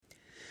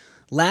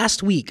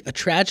Last week, a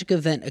tragic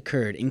event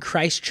occurred in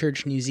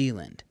Christchurch, New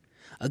Zealand.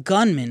 A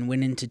gunman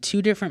went into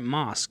 2 different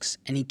mosques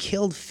and he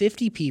killed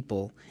 50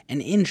 people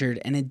and injured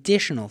an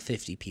additional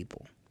 50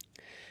 people.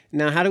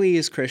 Now, how do we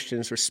as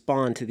Christians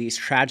respond to these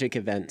tragic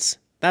events?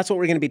 That's what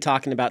we're going to be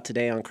talking about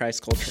today on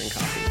Christ Culture and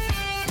Coffee.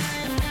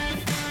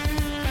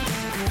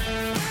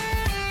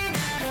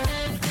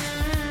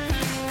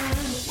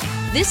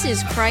 This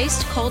is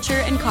Christ,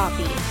 Culture, and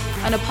Coffee,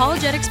 an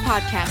apologetics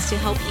podcast to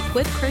help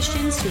equip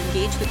Christians to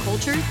engage the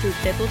culture through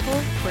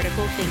biblical,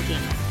 critical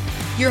thinking.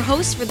 Your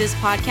hosts for this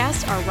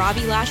podcast are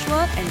Robbie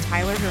Lashua and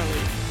Tyler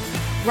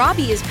Hurley.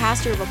 Robbie is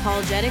pastor of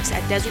apologetics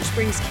at Desert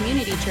Springs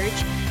Community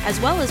Church,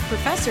 as well as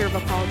professor of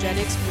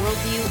apologetics,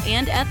 worldview,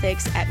 and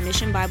ethics at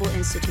Mission Bible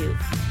Institute.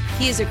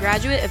 He is a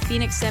graduate of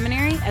Phoenix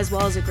Seminary, as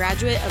well as a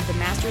graduate of the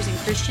Masters in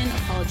Christian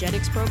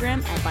Apologetics program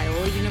at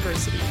Biola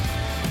University.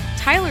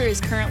 Tyler is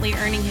currently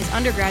earning his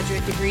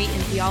undergraduate degree in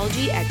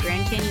theology at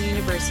Grand Canyon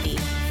University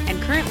and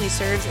currently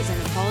serves as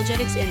an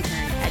apologetics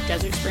intern at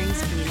Desert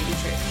Springs Community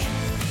Church.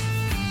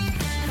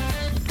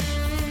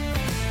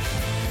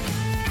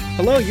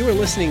 Hello, you are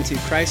listening to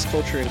Christ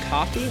Culture and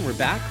Coffee. We're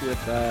back with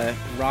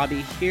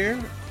Robbie here,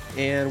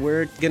 and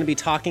we're going to be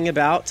talking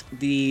about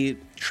the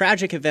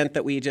tragic event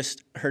that we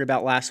just heard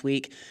about last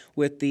week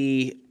with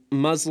the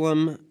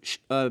Muslim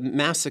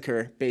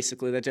massacre,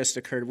 basically, that just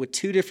occurred with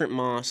 2 different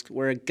mosques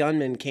where a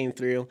gunman came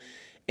through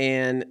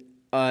and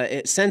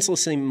it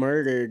senselessly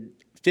murdered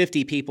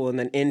 50 people and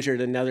then injured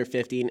another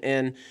 50.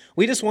 And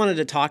we just wanted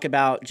to talk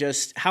about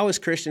just how, as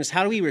Christians,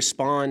 how do we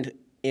respond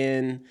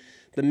in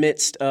the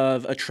midst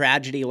of a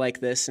tragedy like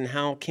this, and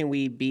how can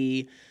we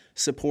be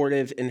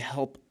supportive and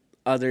help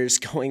others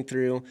going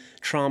through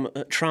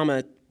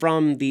trauma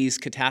from these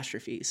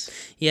catastrophes.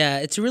 Yeah,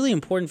 it's really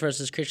important for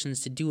us as Christians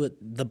to do what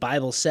the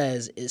Bible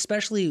says,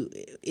 especially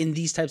in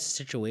these types of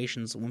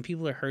situations when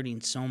people are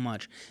hurting so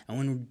much and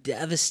when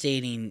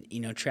devastating,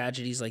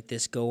 tragedies like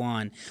this go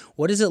on.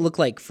 What does it look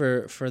like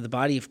for the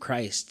body of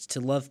Christ to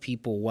love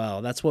people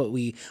well? That's what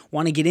we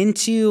want to get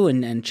into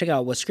and check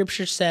out what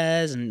Scripture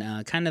says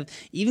and kind of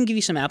even give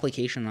you some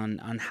application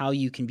on how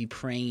you can be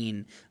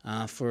praying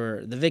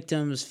for the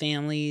victims,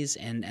 families,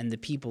 and the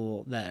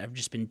people that have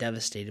just been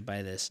devastated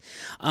by this.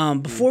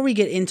 Before we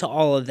get into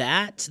all of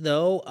that,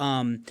 though,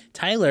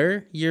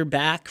 Tyler, you're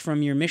back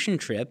from your mission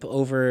trip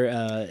over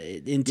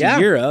into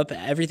Europe.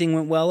 Everything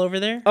went well over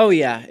there? Oh,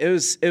 yeah. It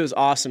was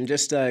awesome.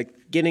 Just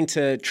getting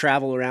to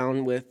travel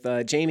around with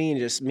Jamie and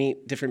just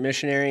meet different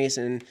missionaries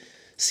and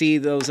see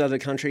those other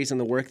countries and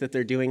the work that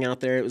they're doing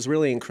out there. It was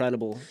really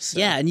incredible. So.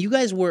 Yeah, and you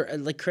guys were,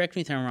 correct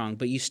me if I'm wrong,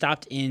 but you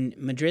stopped in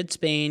Madrid,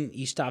 Spain,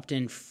 you stopped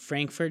in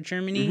Frankfurt,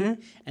 Germany,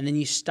 and then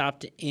you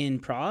stopped in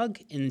Prague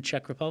in the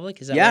Czech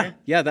Republic. Is that right?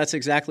 Yeah, that's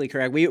exactly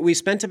correct. We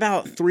spent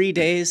about 3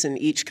 days in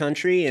each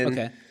country. And,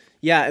 okay.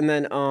 Yeah, and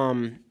then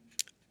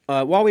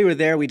while we were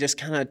there, we just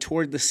kind of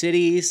toured the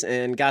cities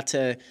and got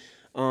to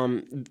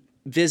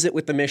visit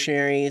with the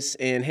missionaries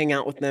and hang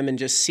out with them and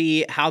just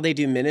see how they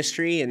do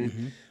ministry.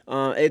 And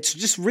it's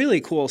just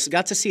really cool. So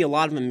got to see a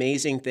lot of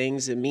amazing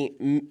things and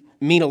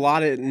meet a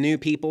lot of new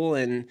people,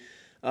 and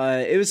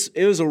it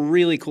was a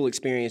really cool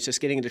experience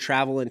just getting to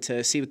travel and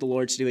to see what the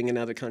Lord's doing in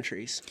other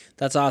countries.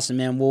 That's awesome,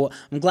 man. Well,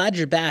 I'm glad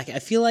you're back. I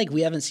feel like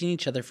we haven't seen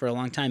each other for a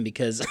long time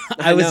because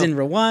I was in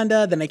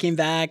Rwanda, then I came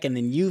back, and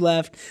then you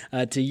left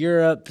to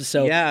Europe.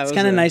 So it's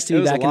kind of nice to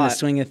be back in the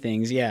swing of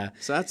things. Yeah.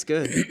 So that's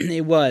good.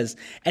 It was.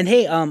 And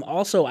hey,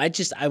 also, I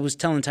was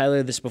telling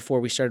Tyler this before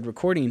we started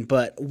recording,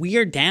 but we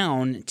are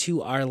down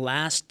to our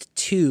last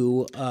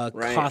 2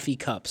 coffee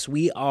cups.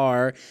 We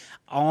are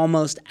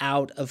almost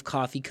out of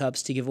coffee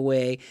cups to give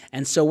away,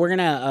 and so we're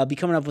gonna be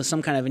coming up with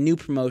some kind of a new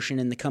promotion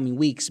in the coming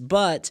weeks.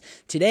 But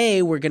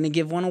today we're gonna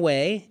give one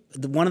away,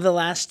 one of the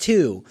last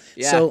 2.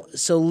 Yeah.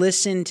 So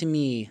listen to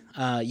me,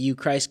 you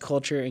Christ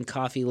Culture and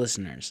Coffee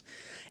listeners.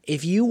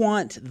 If you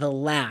want the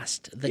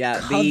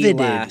coveted,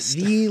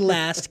 the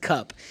last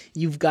cup,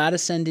 you've got to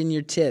send in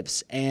your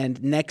tips.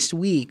 And next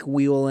week,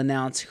 we will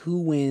announce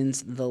who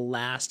wins the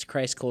last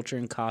Christ Culture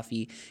and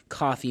Coffee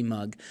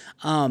mug.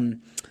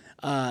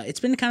 It's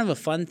been kind of a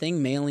fun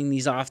thing mailing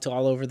these off to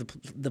all over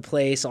the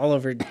place, all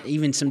over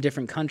even some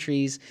different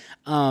countries.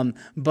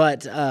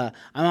 But I'm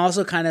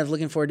also kind of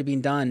looking forward to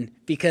being done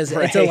because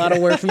it's a lot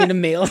of work for me to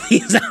mail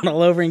these out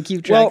all over and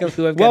keep track of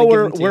who I've got to give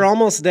them to. We're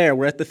almost there.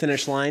 We're at the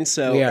finish line.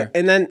 So we are.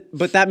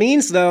 But that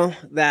means though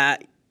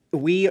that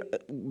we,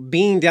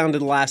 being down to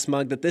the last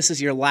mug, that this is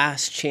your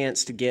last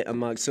chance to get a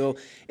mug. So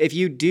if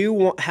you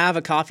do have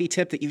a coffee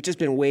tip that you've just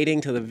been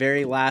waiting to the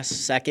very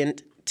last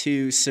second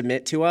to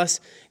submit to us,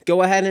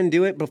 go ahead and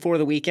do it before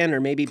the weekend, or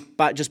maybe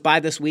just by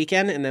this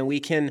weekend, and then we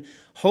can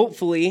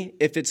hopefully,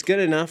 if it's good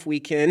enough, we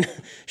can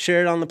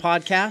share it on the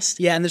podcast.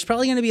 Yeah, and there's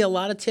probably going to be a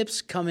lot of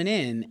tips coming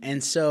in,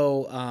 and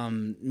so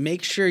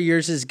make sure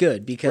yours is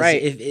good because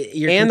if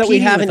you're and that we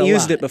haven't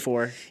used it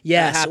before.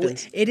 Yeah, so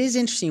it is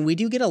interesting. We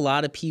do get a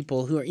lot of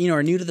people who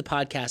are new to the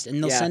podcast,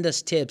 and they'll send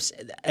us tips,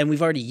 and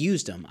we've already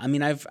used them. I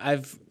mean,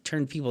 I've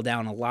turned people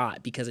down a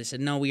lot because I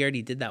said, no, we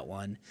already did that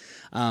one.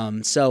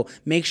 So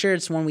make sure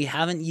it's one we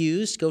haven't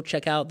used. Go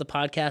check out the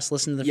podcast,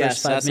 listen to the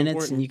first 5 minutes,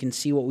 important. and you can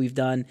see what we've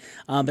done.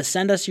 But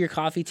send us your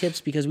coffee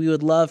tips because we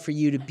would love for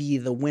you to be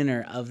the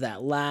winner of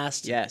that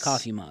last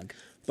coffee mug.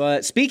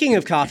 But speaking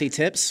of coffee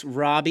tips,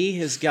 Robbie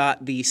has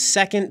got the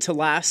second to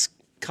last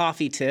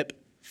coffee tip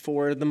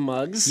for the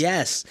mugs.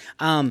 Yes.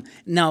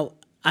 Now,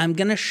 I'm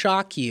going to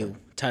shock you,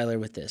 Tyler,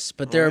 with this,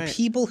 but there are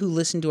people who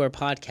listen to our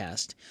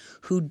podcast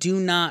who do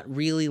not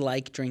really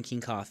like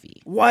drinking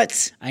coffee.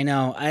 What? I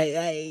know.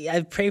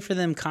 I pray for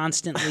them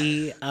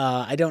constantly.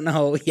 I don't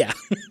know. Yeah.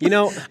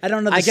 I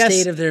don't know the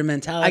state of their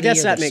mentality. I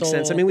guess that their makes soul.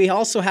 sense. I mean, we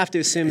also have to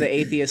assume that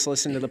atheists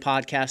listen to the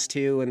podcast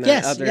too, and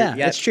yes,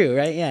 that's true,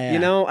 right? Yeah.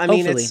 I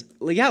mean,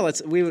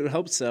 Hopefully. we would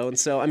hope so. And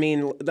so, I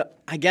mean,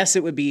 I guess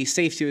it would be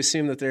safe to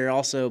assume that there are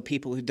also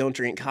people who don't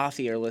drink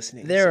coffee are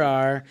listening. There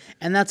are,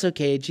 and that's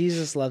okay.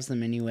 Jesus loves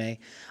them anyway.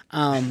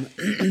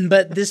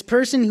 But this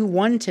person who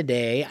won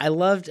today, I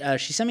loved.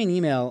 She sent me an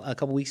email a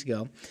couple weeks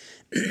ago,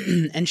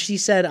 and she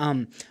said,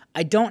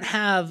 I don't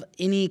have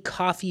any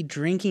coffee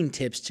drinking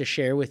tips to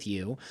share with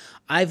you.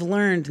 I've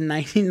learned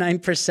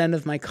 99%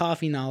 of my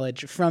coffee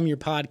knowledge from your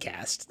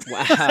podcast.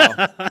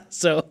 Wow.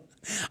 So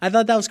I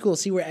thought that was cool.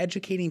 See, we're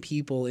educating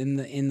people in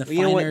the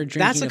finer drinking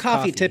That's a of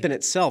coffee tip in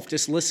itself.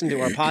 Just listen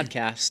to our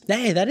podcast.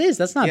 Hey,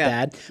 that's not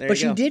bad. But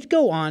she did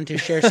go on to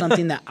share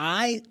something that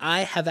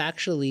I have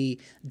actually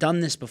done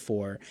this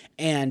before,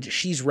 and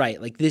she's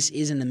right. Like, this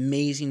is an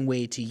amazing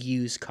way to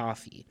use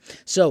coffee.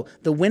 So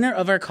the winner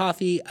of our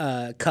coffee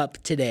cup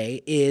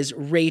today is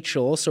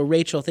Rachel. So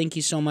Rachel, thank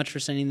you so much for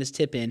sending this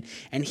tip in.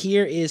 And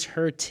here is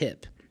her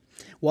tip.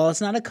 While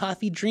it's not a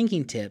coffee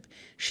drinking tip,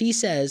 she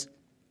says,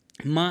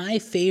 my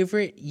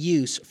favorite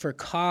use for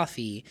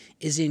coffee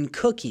is in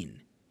cooking.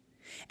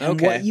 And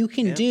what you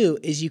can do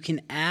is you can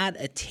add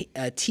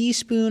a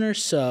teaspoon or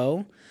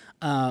so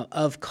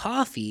of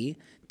coffee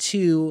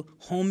to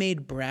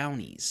homemade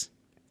brownies.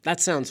 That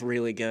sounds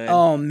really good.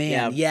 Oh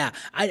man, yeah.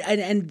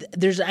 And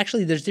there's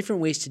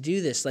different ways to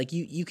do this. Like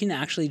you can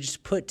actually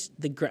just put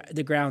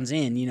the grounds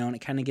in, and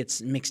it kind of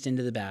gets mixed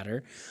into the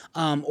batter,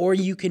 or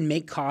you can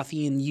make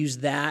coffee and use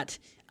that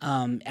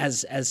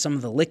as some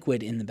of the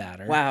liquid in the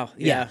batter. Wow,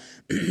 yeah.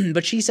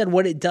 But she said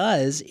what it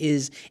does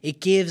is it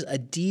gives a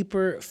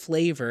deeper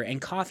flavor,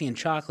 and coffee and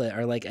chocolate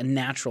are like a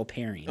natural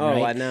pairing. Oh,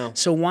 right? I know.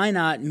 So why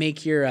not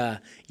make your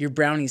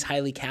brownies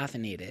highly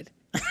caffeinated?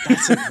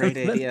 That's a great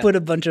idea. Put a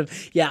bunch of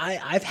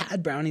I've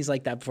had brownies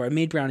like that before. I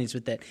made brownies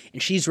with it,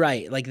 and she's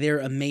right. Like, they're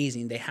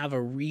amazing. They have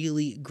a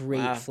really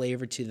great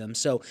flavor to them.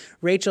 So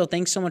Rachel,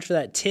 thanks so much for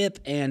that tip.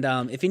 And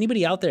if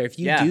anybody out there, if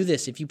you do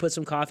this, if you put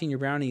some coffee in your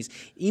brownies,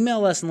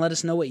 email us and let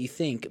us know what you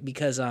think,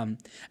 because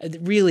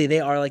really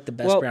they are like the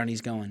best brownies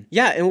going.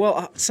 Yeah,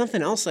 and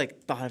something else I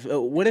thought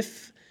of. What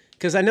if?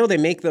 Because I know they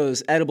make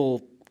those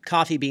edible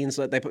coffee beans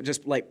that they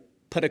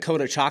put a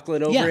coat of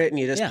chocolate over it and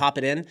you just pop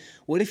it in.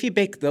 What if you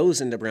bake those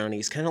into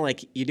brownies, kind of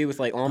like you do with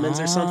like almonds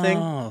or something?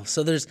 Oh,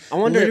 so there's I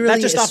wonder,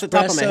 that's just off the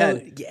top of my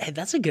head. Yeah,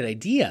 that's a good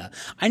idea.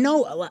 I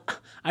know.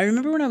 I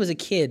remember when I was a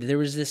kid, there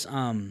was this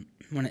I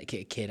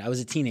was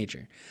a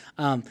teenager.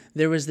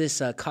 There was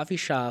this coffee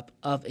shop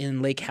up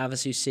in Lake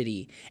Havasu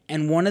City,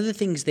 and one of the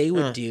things they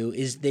would do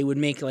is they would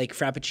make like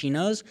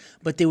frappuccinos,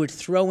 but they would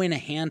throw in a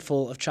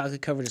handful of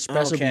chocolate-covered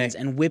espresso beans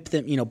and whip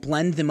them,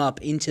 blend them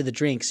up into the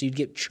drink, so you'd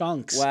get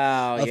chunks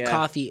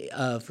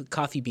of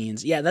coffee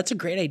beans. Yeah, that's a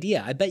great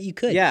idea. I bet you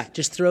could. Yeah,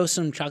 just throw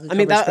some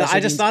chocolate-covered espresso beans. I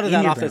just thought of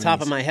that off the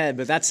top of my head,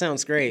 but that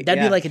sounds great.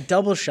 That'd be like a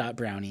double shot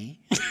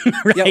brownie,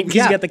 right? Because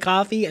you got the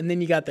coffee and then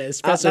you got the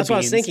espresso beans. That's what I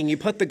was thinking. You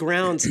put the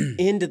grounds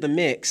into the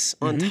mix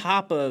on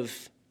top of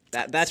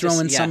that.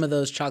 Throwing some of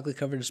those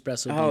chocolate-covered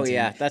espresso beans. Oh,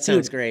 yeah. That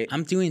sounds great.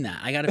 I'm doing that.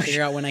 I got to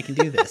figure out when I can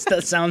do this.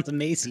 That sounds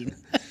amazing.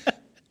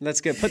 That's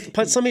good.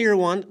 Put some of your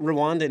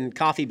Rwandan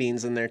coffee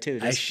beans in there too.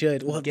 I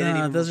should. Well,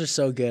 those are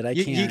so good. I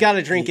can't. You got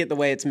to drink it the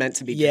way it's meant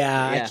to be.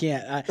 Yeah, I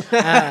can't.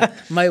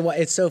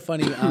 It's so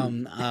funny.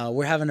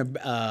 We're having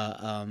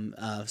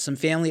some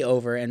family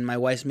over, and my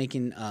wife's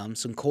making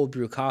some cold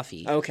brew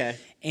coffee. Okay.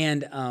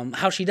 And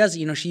how she does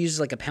it, she uses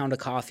like a pound of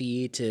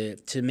coffee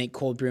to make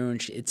cold brew,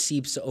 and it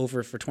seeps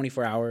over for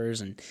 24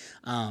 hours. And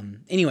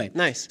anyway,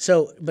 nice.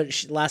 So,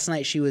 but last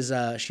night she was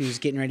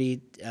getting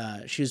ready.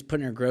 She was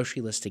putting her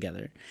grocery list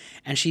together,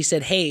 and she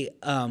said, "Hey,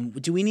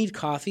 do we need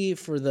coffee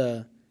for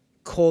the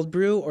cold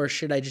brew, or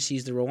should I just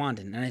use the Rwandan?"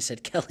 And I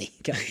said, Kelly,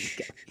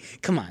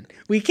 come on.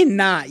 We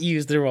cannot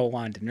use the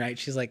Rwandan, right?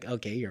 She's like,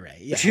 okay, you're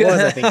right. Yeah, what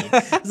was I thinking?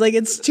 It's like,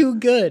 it's too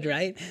good,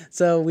 right?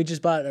 So we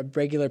just bought a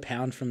regular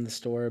pound from the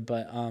store.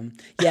 But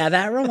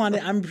that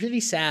Rwandan, I'm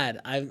pretty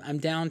sad. I'm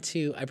down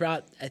to, I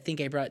brought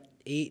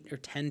 8 or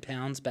 10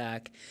 pounds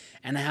back,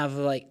 and I have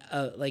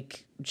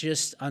like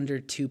just under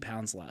 2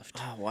 pounds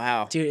left. Oh,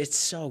 wow. Dude, it's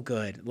so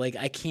good. Like,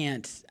 I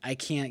can't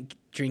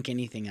drink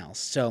anything else.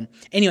 So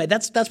anyway,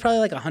 that's probably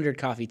like 100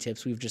 coffee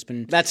tips we've just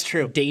been That's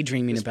true.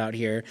 daydreaming about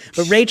here.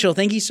 But Rachel,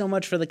 thank you so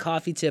much for the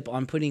coffee tip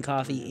on putting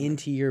coffee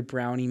into your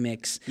brownie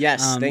mix.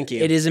 Yes, thank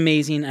you. It is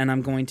amazing, and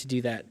I'm going to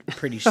do that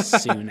pretty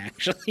soon,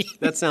 actually.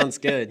 That sounds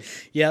good.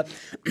 Yep.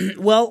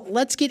 Well,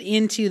 let's get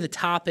into the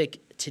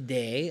topic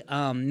today.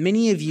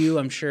 Many of you,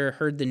 I'm sure,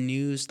 heard the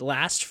news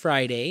last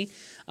Friday.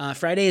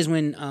 Friday is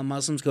when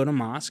Muslims go to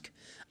mosque.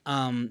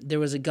 There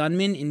was a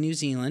gunman in New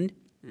Zealand.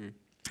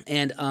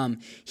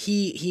 And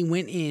he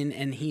went in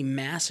and he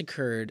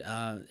massacred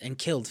and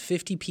killed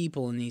 50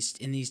 people in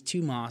these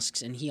two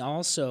mosques, and he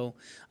also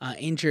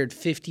injured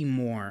 50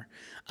 more.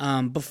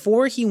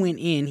 Before he went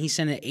in, he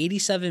sent an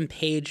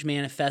 87-page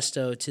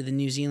manifesto to the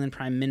New Zealand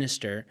Prime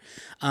Minister.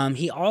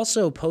 He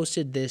also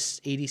posted this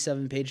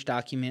 87-page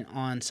document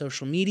on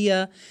social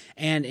media,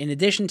 and in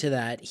addition to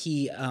that,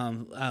 he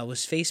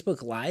was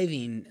Facebook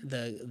Living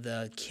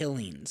the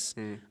killings.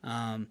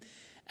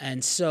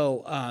 And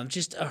so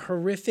just a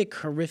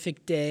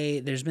horrific day.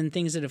 There's been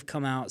things that have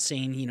come out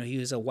saying, he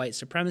was a white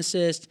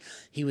supremacist,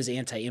 he was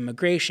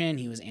anti-immigration,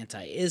 he was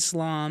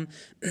anti-Islam,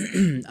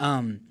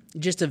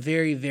 just a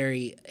very,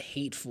 very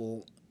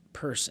hateful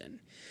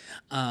person.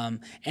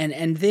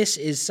 And this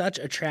is such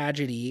a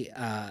tragedy.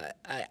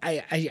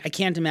 I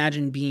can't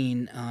imagine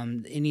being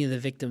any of the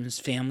victims'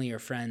 family or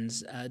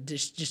friends.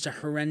 Just a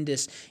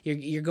horrendous.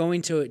 You're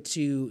going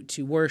to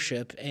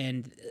worship,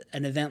 and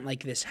an event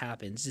like this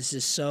happens. This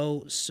is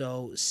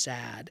so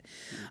sad.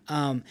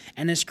 And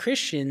as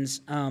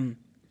Christians,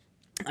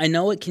 I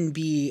know it can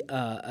be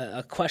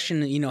a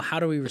question, how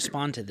do we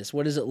respond to this?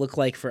 What does it look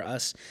like for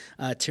us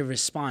to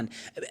respond?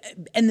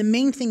 And the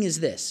main thing is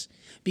this,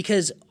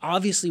 because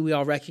obviously we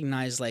all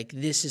recognize, like,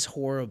 this is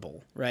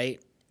horrible, right?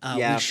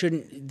 There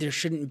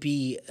shouldn't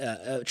be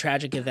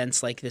tragic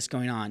events like this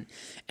going on.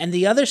 And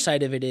the other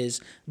side of it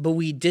is, but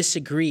we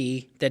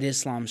disagree that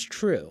Islam's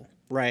true.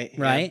 Right.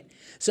 Right. Yeah.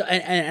 So,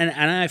 and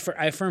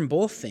I affirm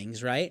both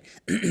things, right?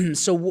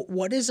 So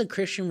what is a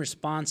Christian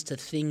response to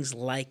things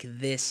like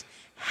this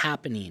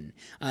happening?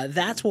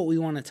 That's what we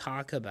want to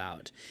talk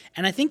about.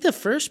 And I think the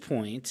first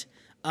point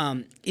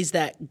is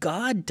that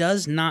God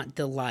does not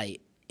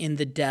delight in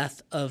the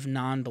death of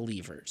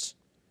non-believers.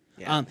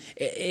 Yeah.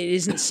 It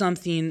isn't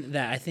something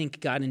that I think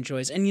God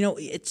enjoys. And,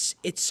 it's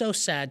so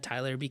sad,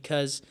 Tyler,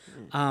 because,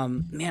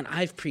 man,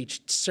 I've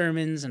preached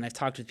sermons and I've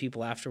talked with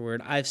people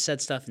afterward. I've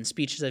said stuff in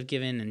speeches I've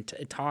given and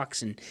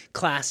talks and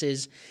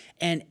classes.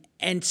 And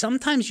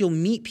sometimes you'll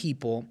meet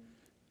people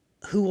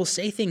who will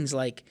say things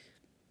like,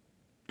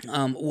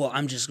 well,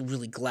 I'm just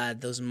really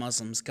glad those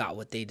Muslims got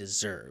what they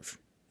deserve.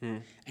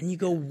 And you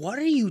go, what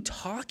are you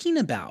talking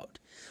about?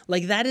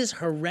 Like, that is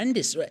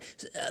horrendous.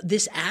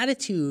 This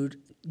attitude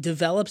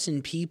develops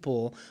in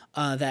people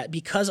that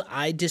because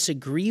I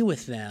disagree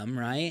with them,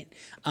 right,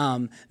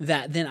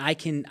 that then I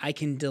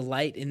can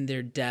delight in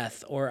their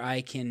death, or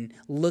I can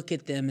look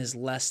at them as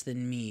less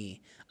than me.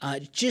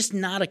 Just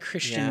not a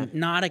Christian,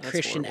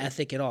 Christian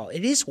ethic at all.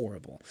 It is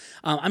horrible.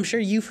 I'm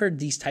sure you've heard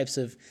these types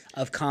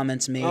of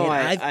comments made.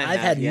 I've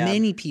had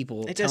many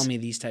people tell me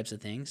these types of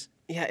things.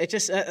 Yeah, it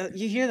just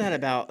you hear that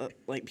about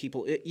like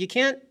people. You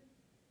can't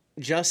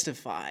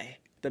justify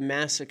the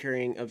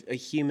massacring of a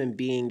human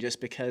being just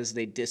because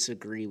they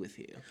disagree with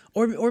you,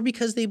 or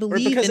because they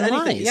believe in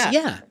lies.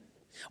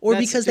 Or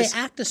that's because they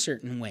act a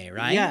certain way,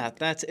 right? Yeah,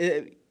 that's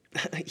it.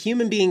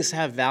 Human beings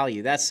have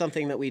value. That's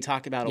something that we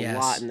talk about a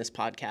lot in this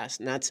podcast,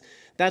 and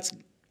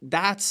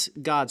that's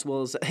God's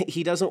will. Is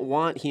He doesn't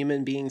want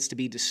human beings to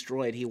be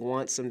destroyed. He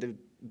wants them to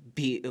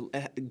be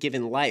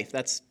given life.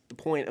 That's the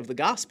point of the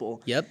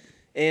gospel. Yep.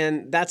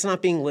 And that's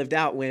not being lived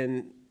out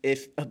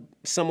if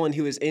someone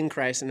who is in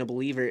Christ and a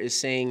believer is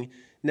saying,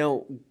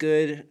 no,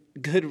 good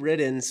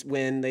riddance,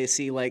 when they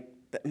see like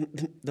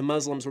the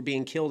Muslims were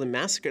being killed and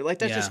massacred. Like,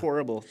 that's just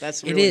horrible.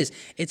 It is.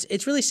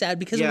 It's really sad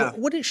because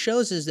what it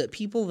shows is that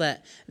people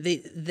that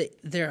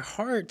their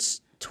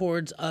hearts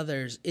towards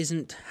others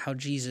isn't how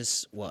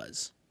Jesus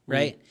was.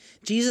 Right?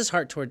 Jesus'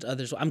 heart towards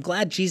others. I'm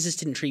glad Jesus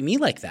didn't treat me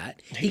like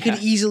that. He could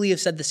easily have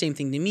said the same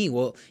thing to me.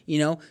 Well,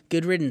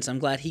 good riddance. I'm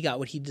glad he got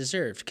what he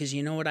deserved, because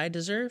you know what I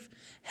deserve?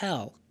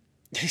 Hell.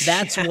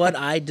 That's what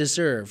I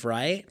deserve,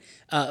 right?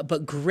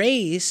 But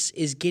grace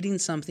is getting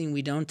something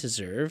we don't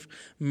deserve.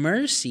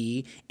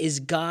 Mercy is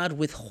God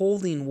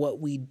withholding what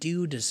we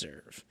do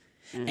deserve.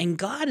 And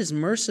God is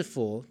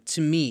merciful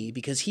to me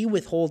because he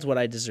withholds what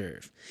I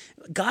deserve.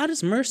 God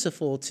is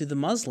merciful to the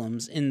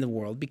Muslims in the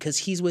world because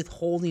he's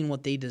withholding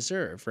what they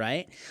deserve,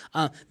 right?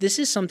 This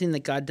is something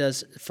that God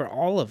does for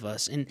all of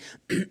us. And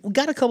we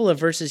got a couple of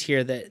verses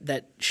here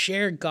that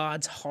share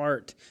God's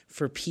heart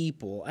for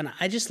people. And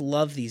I just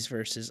love these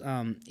verses.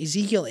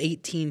 Ezekiel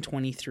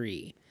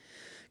 18:23.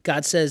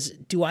 God says,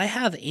 "Do I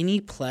have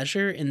any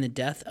pleasure in the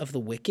death of the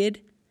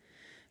wicked,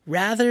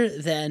 rather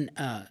than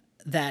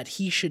that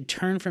he should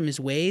turn from his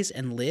ways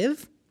and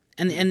live?"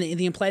 And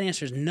the implied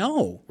answer is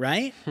no,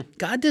 right?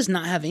 God does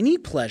not have any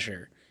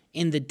pleasure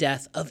in the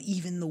death of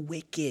even the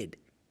wicked,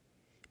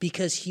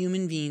 because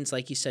human beings,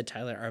 like you said,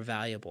 Tyler, are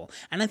valuable.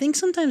 And I think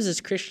sometimes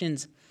as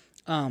Christians,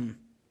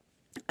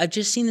 I've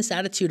just seen this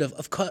attitude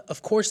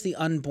of course the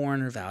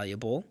unborn are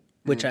valuable,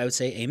 which I would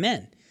say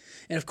amen.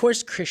 And of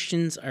course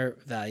Christians are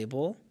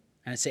valuable,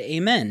 and I say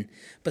amen.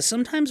 But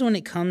sometimes when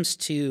it comes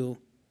to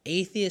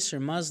atheists or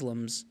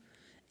Muslims,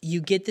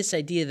 you get this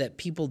idea that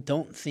people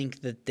don't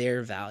think that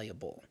they're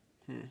valuable.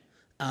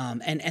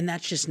 And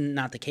that's just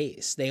not the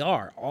case. They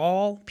are.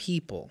 All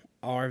people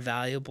are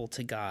valuable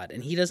to God,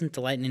 and he doesn't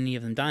delight in any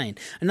of them dying.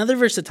 Another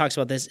verse that talks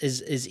about this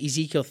is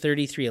Ezekiel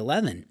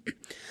 33:11.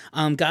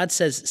 God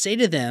says, "Say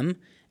to them,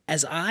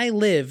 as I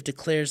live,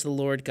 declares the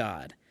Lord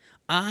God,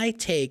 I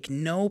take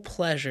no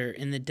pleasure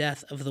in the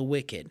death of the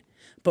wicked,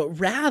 but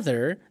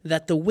rather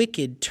that the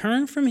wicked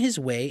turn from his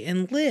way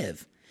and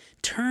live.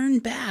 Turn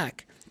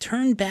back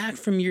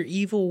from your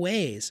evil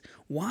ways.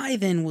 Why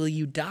then will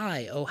you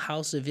die, O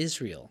house of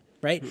Israel?"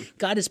 Right?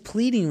 God is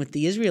pleading with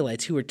the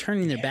Israelites who are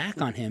turning their back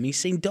on him. He's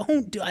saying,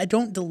 I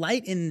don't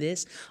delight in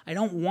this. I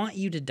don't want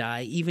you to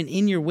die, even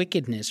in your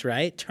wickedness,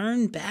 right?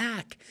 Turn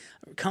back.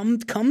 Come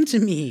to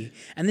me.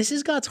 And this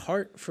is God's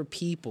heart for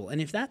people.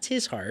 And if that's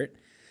his heart,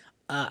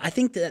 I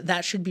think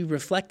that should be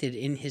reflected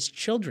in his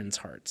children's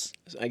hearts.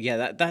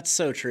 Yeah, that's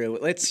so true.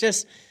 It's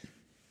just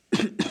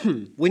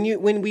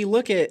when we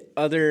look at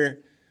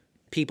other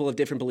people of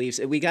different beliefs,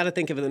 we got to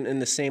think of them in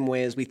the same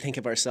way as we think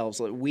of ourselves.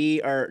 Like,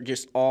 we are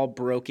just all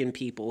broken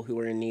people who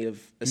are in need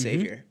of a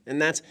savior, and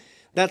that's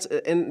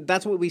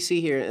what we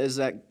see here is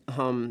that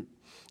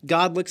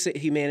God looks at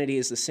humanity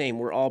as the same.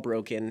 We're all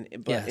broken,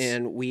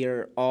 and we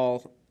are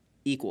all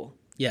equal.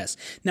 Yes.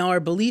 Now, our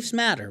beliefs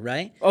matter,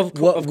 right? Of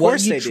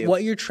course they do.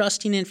 What you're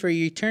trusting in for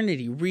your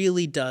eternity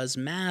really does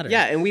matter.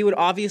 Yeah, and we would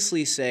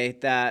obviously say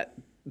that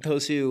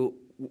those who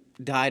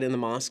died in the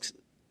mosques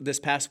this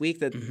past week,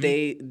 that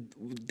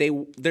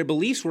their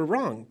beliefs were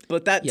wrong,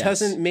 but that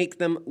doesn't make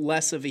them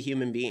less of a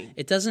human being.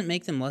 It doesn't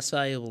make them less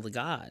valuable to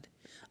God.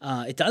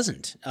 It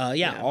doesn't.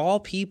 All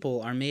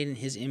people are made in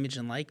his image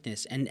and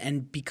likeness,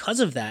 and because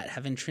of that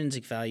have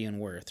intrinsic value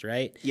and worth,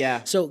 right?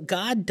 Yeah. So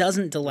God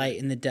doesn't delight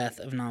in the death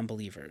of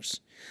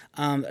non-believers.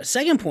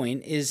 Second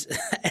point is,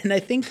 and I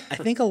think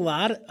a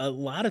lot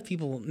of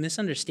people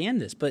misunderstand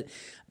this, but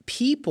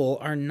people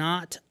are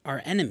not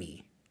our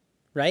enemy,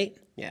 right?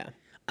 Yeah.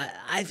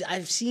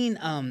 I've seen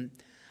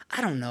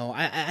I don't know.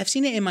 I've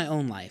seen it in my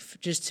own life,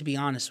 just to be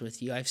honest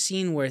with you. I've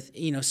seen where,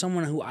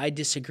 someone who I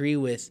disagree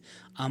with,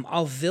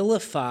 I'll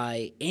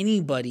vilify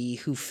anybody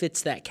who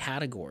fits that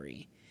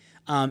category,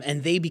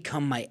 and they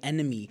become my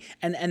enemy.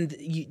 And do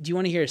you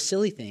want to hear a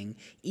silly thing?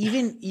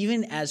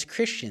 Even as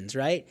Christians,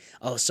 right?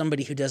 Oh,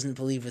 somebody who doesn't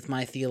believe with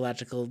my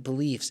theological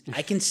beliefs.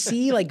 I can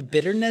see like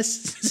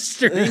bitterness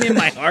stirring in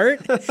my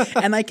heart,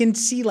 and I can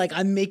see like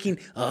I'm making,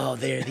 oh,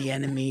 they're the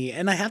enemy.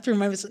 And I have to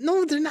remind myself,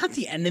 no, they're not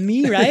the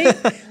enemy, right?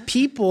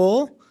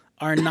 People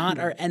are not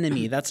our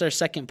enemy. That's our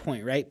second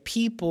point, right?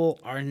 People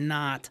are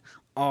not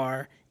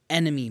our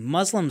enemy.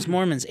 Muslims,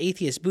 Mormons,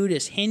 atheists,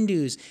 Buddhists,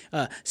 Hindus,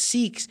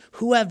 Sikhs,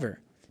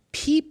 whoever.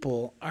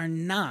 People are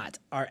not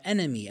our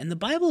enemy. And the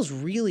Bible's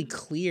really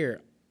clear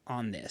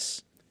on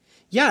this.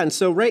 Yeah, and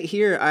so right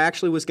here, I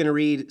actually was going to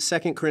read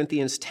 2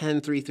 Corinthians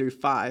 10,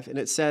 3-5, and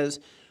it says,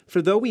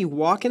 "For though we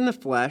walk in the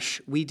flesh,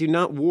 we do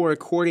not war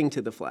according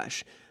to the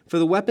flesh. For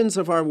the weapons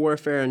of our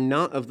warfare are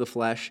not of the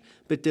flesh,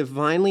 but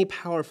divinely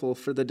powerful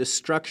for the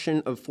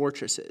destruction of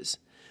fortresses.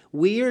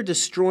 We are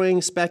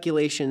destroying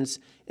speculations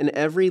and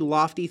every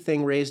lofty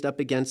thing raised up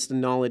against the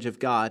knowledge of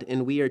God,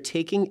 and we are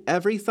taking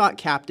every thought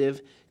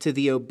captive to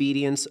the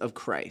obedience of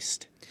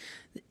Christ."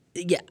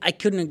 Yeah, I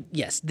couldn't.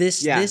 Yes,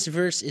 this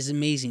verse is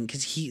amazing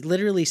because he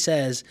literally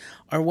says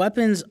our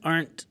weapons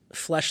aren't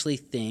fleshly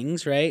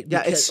things, right?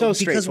 Yeah, it's so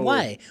straightforward. Because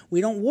why?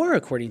 We don't war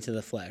according to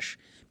the flesh.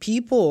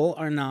 People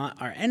are not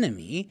our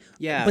enemy.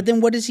 Yeah. But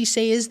then what does he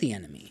say is the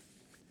enemy?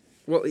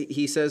 Well,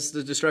 he says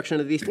the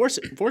destruction of these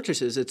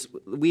fortresses.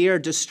 We are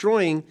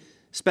destroying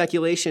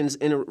speculations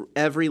in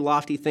every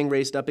lofty thing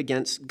raised up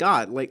against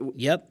God.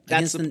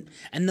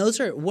 And those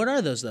are, what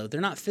are those though? They're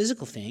not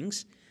physical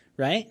things,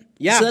 right?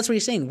 Yeah. So that's what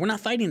he's saying. We're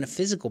not fighting a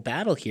physical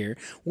battle here.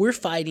 We're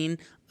fighting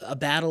a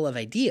battle of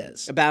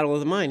ideas. A battle of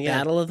the mind, yeah.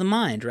 Battle of the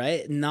mind,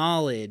 right?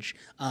 Knowledge,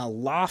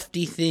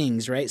 lofty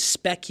things, right?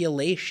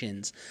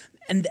 Speculations.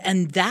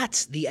 And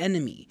that's the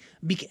enemy.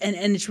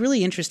 And it's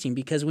really interesting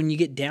because when you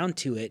get down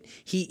to it,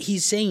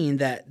 he's saying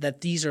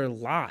that these are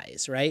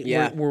lies, right?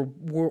 Yeah.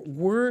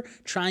 We're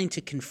trying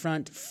to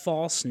confront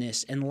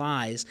falseness and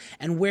lies.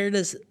 And where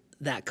does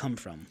that come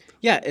from?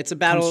 Yeah, it's a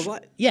battle of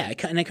lies. Yeah,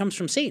 and it comes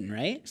from Satan,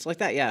 right? It's like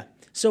that, yeah.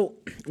 So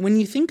when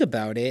you think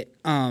about it,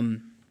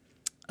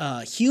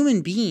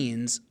 human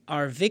beings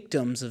are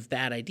victims of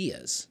bad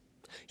ideas.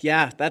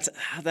 Yeah,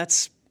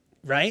 that's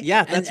right?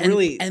 Yeah, that's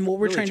really And what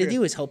we're really trying true. to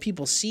do is help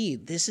people see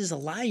this is a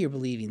lie you're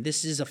believing.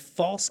 This is a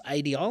false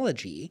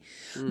ideology.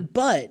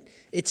 But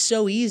it's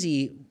so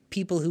easy,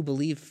 people who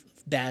believe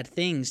bad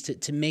things,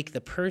 to make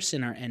the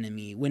person our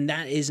enemy when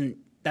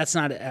that's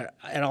not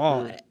at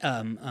all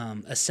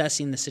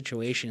assessing the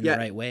situation in the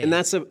right way. And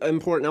that's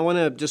important. I want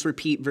to just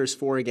repeat verse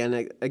 4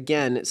 again.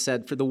 Again, it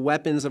said, "For the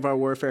weapons of our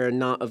warfare are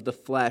not of the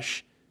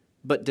flesh,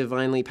 but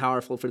divinely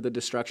powerful for the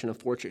destruction of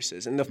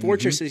fortresses. And the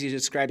fortresses he's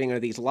describing are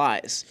these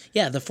lies.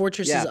 Yeah, the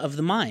fortresses Yeah. of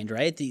the mind,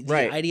 right? The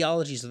Right.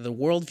 ideologies or the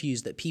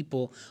worldviews that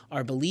people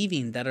are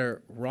believing that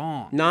are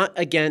wrong. Not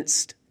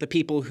against the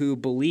people who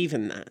believe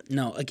in that.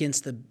 No,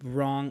 against the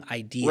wrong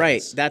ideas.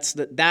 Right. That's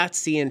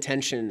the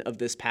intention of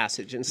this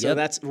passage. And so Yep.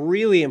 that's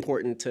really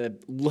important to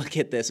look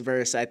at this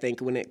verse, I think,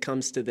 when it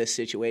comes to this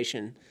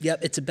situation.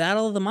 Yep, it's a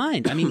battle of the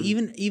mind. I mean,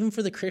 even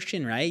for the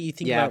Christian, right? You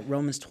think Yeah. about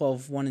Romans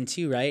 12, 1 and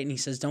 2, right? And he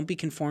says, don't be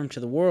conformed to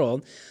the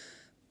world,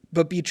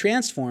 but be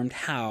transformed.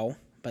 How?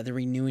 By the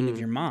renewing of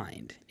your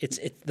mind. It's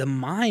the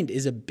mind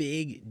is a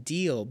big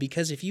deal,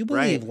 because if you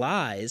believe Right.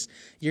 lies,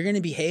 you're going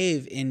to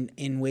behave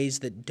in ways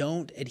that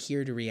don't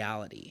adhere to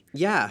reality.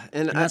 Yeah.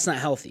 And And that's not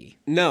healthy.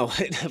 no,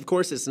 of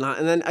course it's not.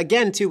 And then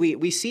again, too,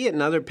 we see it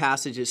in other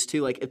passages,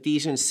 too, like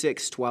Ephesians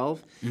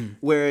 6:12,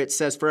 where it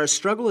says, "For our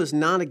struggle is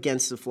not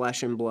against the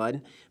flesh and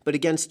blood, but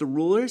against the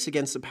rulers,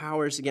 against the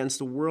powers, against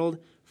the world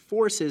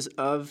forces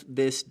of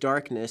this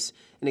darkness,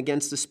 and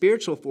against the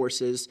spiritual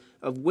forces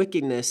of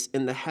wickedness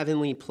in the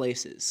heavenly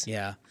places."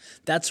 Yeah,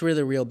 that's where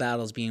the real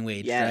battle's being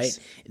waged, Yes.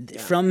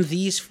 right? From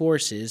these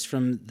forces,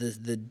 from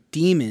the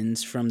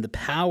demons, from the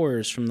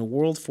powers, from the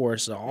world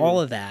force,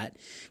 all of that,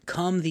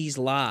 come these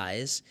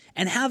lies,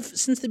 and have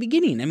since the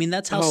beginning. I mean,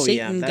 that's how Oh,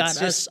 yeah, Satan that's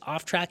got us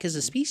off track as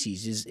a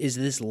species, is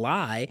this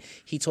lie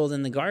he told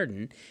in the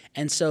garden.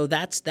 And so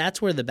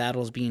that's where the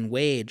battle's being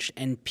waged,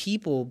 and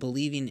people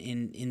believing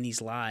in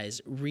these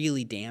lies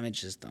really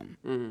damages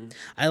them.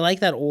 I like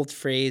that old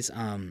phrase,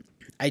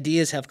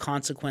 ideas have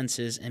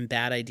consequences and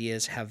bad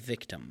ideas have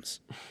victims.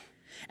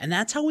 And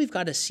that's how we've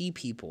got to see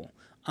people.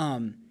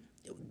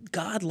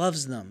 God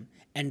loves them,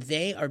 and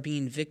they are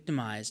being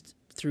victimized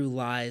through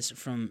lies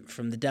from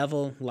the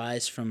devil,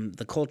 lies from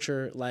the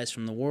culture, lies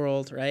from the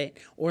world, right?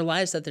 Or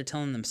lies that they're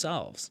telling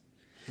themselves.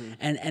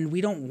 And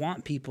we don't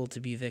want people to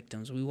be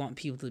victims. We want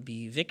people to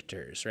be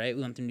victors, right?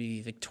 We want them to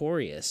be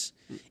victorious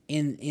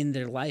in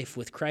their life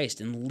with Christ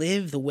and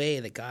live the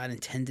way that God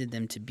intended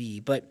them to be.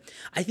 But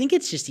I think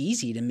it's just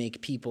easy to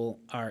make people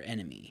our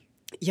enemy.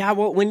 Yeah,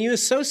 well, when you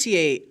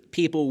associate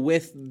people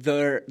with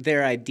their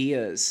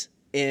ideas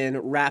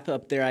and wrap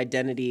up their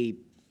identity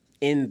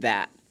in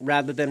that,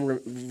 rather than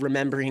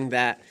remembering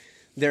that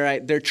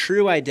their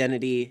true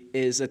identity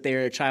is that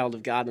they're a child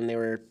of God and they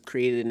were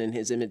created in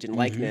His image and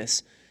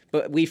likeness,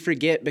 but we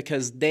forget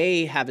because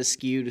they have a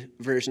skewed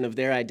version of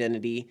their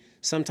identity.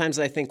 Sometimes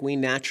I think we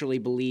naturally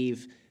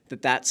believe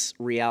that that's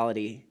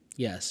reality.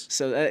 Yes.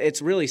 So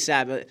it's really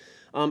sad, but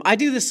I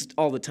do this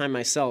all the time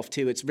myself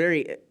too.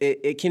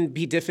 It can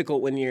be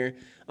difficult when you're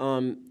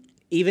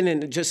even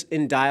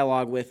in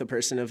dialogue with a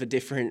person of a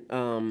different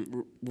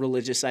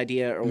religious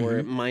idea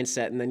or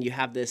mindset, and then you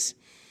have this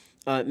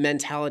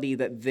mentality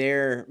that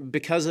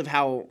because of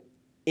how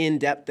in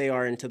depth they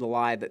are into the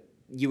lie, that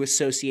you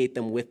associate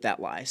them with that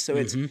lie. So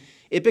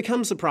it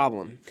becomes a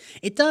problem.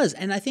 It does,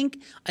 and I think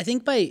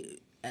by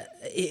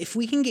if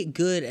we can get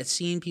good at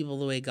seeing people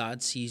the way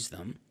God sees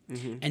them,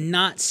 and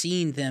not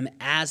seeing them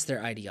as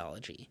their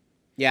ideology,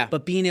 Yeah.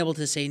 but being able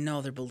to say,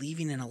 no, they're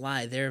believing in a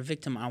lie, they're a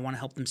victim, I want to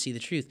help them see the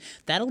truth.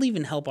 That'll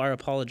even help our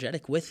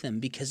apologetic with them,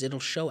 because it'll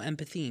show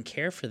empathy and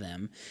care for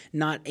them,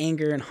 not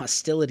anger and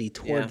hostility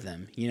toward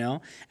them, you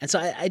know? And so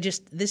I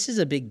just, this is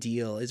a big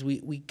deal, is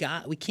we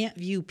can't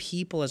view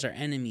people as our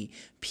enemy.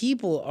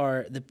 People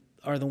are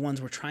the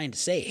ones we're trying to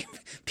save.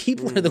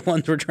 People are the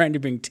ones we're trying to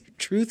bring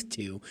truth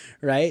to,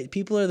 right?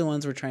 People are the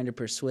ones we're trying to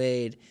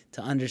persuade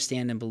to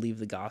understand and believe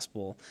the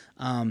gospel.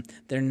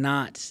 They're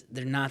not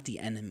the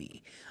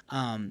enemy.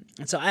 And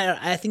so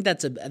I think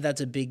that's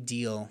a big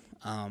deal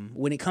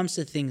when it comes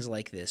to things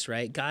like this,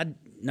 right? God,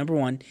 number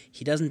one,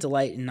 He doesn't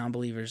delight in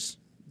non-believers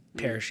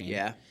perishing.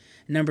 Yeah.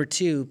 Number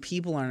two,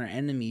 people are our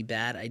enemy,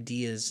 bad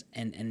ideas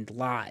and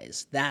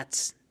lies.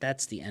 That's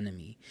the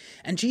enemy.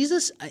 And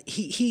Jesus,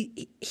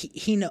 he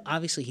know,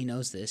 obviously he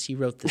knows this. He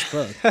wrote this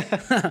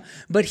book,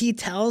 but He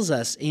tells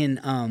us in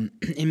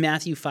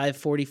Matthew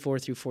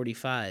 5:44 through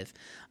 45,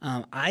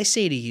 I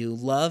say to you,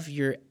 love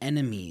your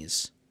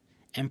enemies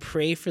and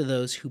pray for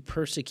those who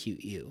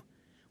persecute you.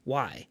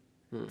 Why?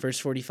 Verse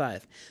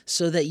 45,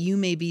 so that you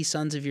may be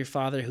sons of your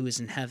Father who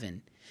is in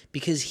heaven.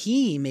 Because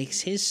He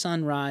makes His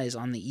sun rise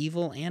on the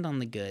evil and on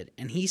the good,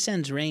 and He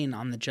sends rain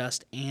on the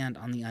just and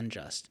on the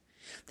unjust.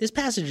 This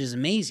passage is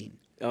amazing.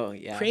 Oh,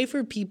 yeah. Pray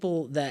for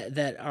people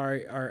that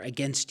are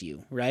against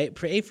you, right?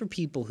 Pray for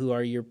people who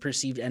are your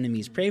perceived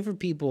enemies. Pray for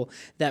people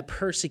that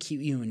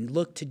persecute you and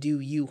look to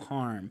do you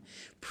harm.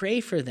 Pray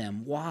for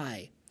them.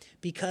 Why?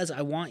 Because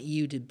I want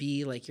you to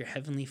be like your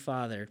Heavenly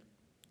Father,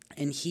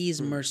 and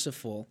He's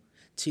merciful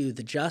to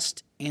the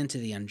just and to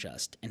the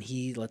unjust, and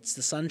He lets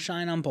the sun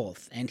shine on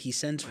both, and He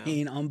sends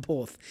rain on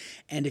both.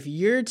 And if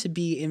you're to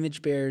be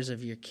image bearers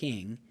of your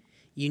King,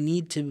 you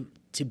need to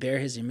bear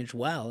His image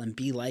well and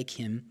be like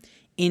Him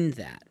in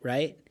that,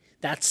 right?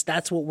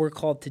 That's what we're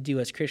called to do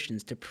as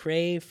Christians, to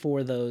pray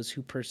for those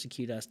who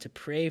persecute us, to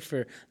pray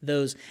for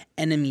those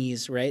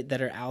enemies, right,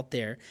 that are out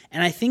there.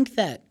 And I think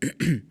that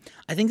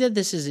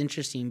this is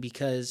interesting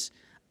because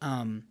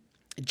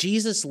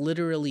Jesus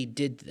literally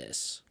did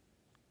this.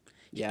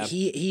 Yeah.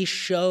 He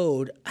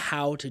showed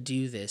how to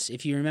do this.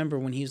 If you remember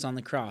when he was on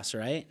the cross,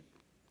 right?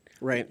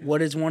 Right.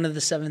 What is one of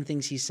the 7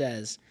 things he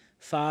says?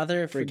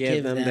 Father,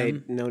 forgive them.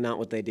 They know not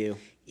what they do.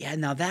 Yeah,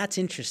 now that's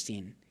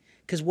interesting.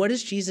 Because what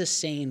is Jesus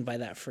saying by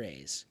that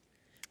phrase?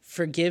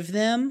 Forgive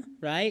them,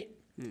 right?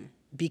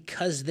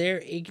 Because they're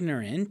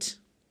ignorant,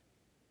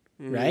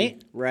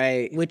 right?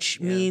 Right.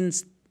 Which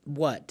means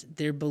what?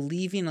 They're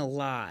believing a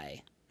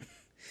lie.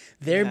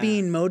 They're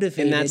being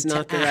motivated And that's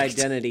not to their act.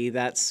 identity.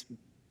 That's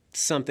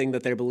something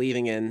that they're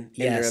believing in and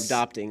they're Yes.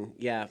 adopting.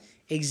 Yeah.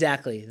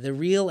 Exactly. The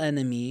real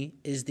enemy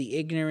is the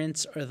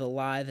ignorance or the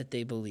lie that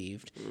they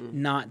believed,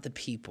 not the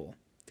people.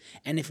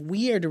 And if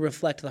we are to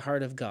reflect the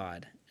heart of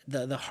God,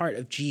 the heart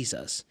of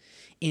Jesus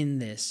in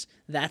this,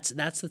 that's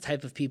the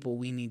type of people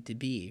we need to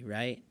be,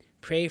 right?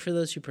 Pray for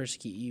those who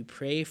persecute you.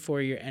 Pray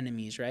for your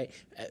enemies, right?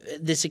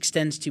 This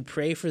extends to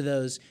pray for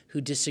those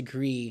who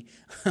disagree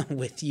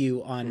with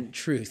you on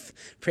truth.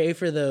 Pray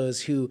for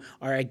those who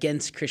are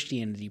against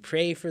Christianity.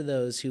 Pray for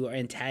those who are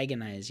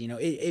antagonized. You know,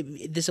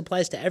 this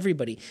applies to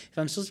everybody. If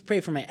I'm supposed to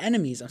pray for my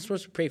enemies, I'm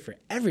supposed to pray for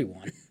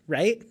everyone,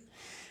 right?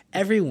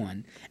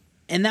 Everyone.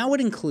 And that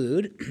would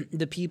include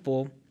the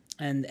people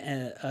and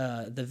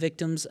the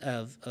victims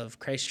of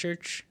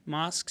Christchurch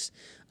mosques.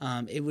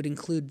 It would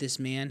include this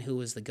man who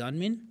was the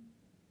gunman.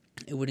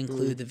 It would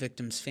include the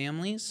victims'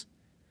 families,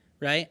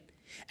 right?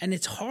 And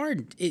it's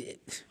hard.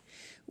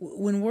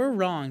 When we're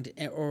wronged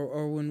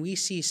or when we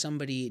see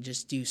somebody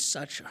just do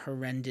such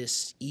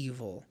horrendous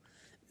evil,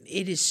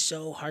 it is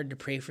so hard to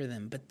pray for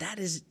them. But that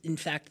is, in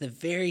fact, the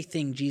very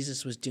thing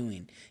Jesus was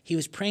doing. He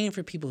was praying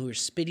for people who were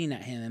spitting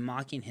at him and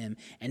mocking him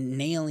and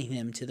nailing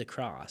him to the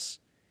cross.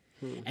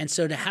 And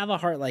so to have a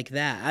heart like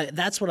that,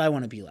 that's what I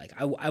want to be like.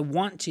 I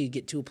want to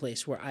get to a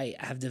place where I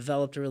have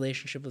developed a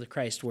relationship with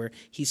Christ where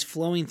he's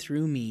flowing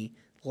through me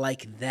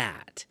like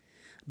that.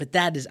 But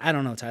that is, I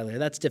don't know, Tyler,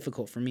 that's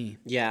difficult for me.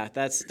 Yeah,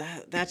 that's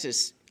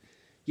just,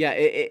 yeah,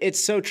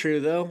 it's so true,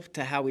 though,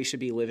 to how we should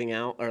be living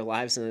out our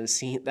lives. And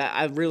seeing that,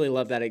 I really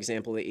love that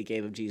example that you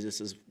gave of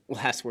Jesus'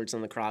 last words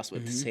on the cross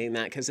with saying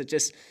that, because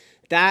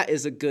that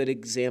is a good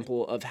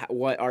example of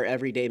what our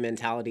everyday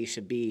mentality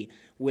should be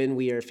when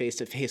we are face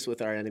to face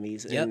with our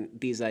enemies and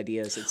these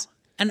ideas.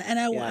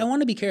 I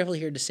want to be careful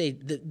here to say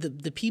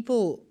the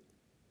people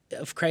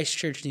of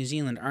Christchurch, New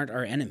Zealand, aren't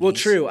our enemies. Well,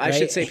 true. Right? I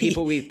should say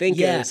people we think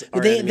is our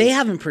they enemies.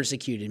 haven't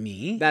persecuted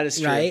me. That is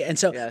true. Right? And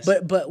so, yes.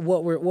 but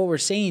what we're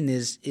saying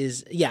is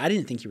I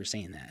didn't think you were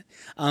saying that.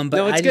 But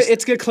no, it's good.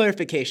 It's good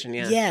clarification.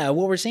 Yeah. Yeah.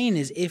 What we're saying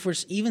is, if we're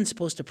even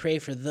supposed to pray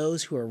for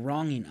those who are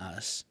wronging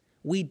us,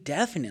 we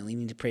definitely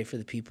need to pray for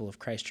the people of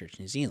Christchurch,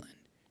 New Zealand.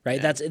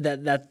 Right.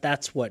 Yeah.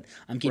 That's what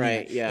I'm getting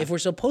right, at. Yeah. If we're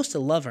supposed to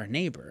love our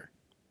neighbor.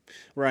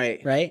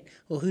 Right. Right.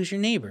 Well, who's your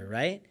neighbor?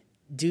 Right.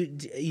 Do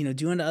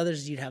unto others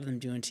as you'd have them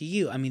do unto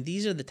you. I mean,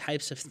 these are the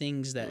types of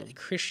things that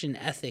Christian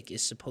ethic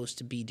is supposed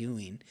to be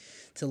doing,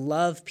 to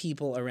love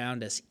people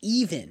around us,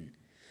 even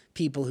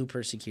people who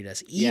persecute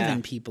us,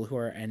 even people who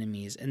are our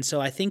enemies. And so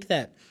I think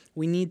that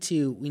we need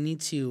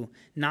to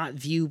not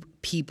view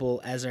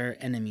people as our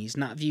enemies,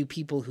 not view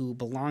people who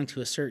belong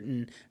to a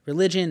certain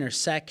religion or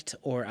sect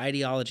or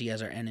ideology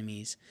as our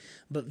enemies,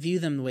 but view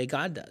them the way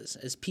God does,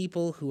 as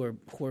people who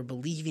are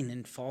believing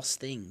in false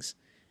things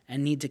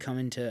and need to come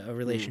into a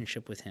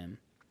relationship with him.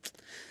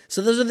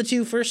 So those are the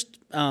two first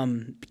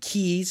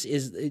keys.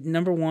 Is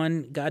number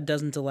one, God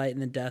doesn't delight in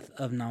the death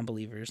of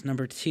non-believers.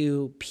 Number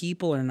two,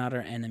 people are not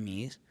our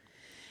enemies.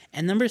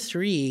 And number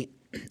three,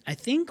 I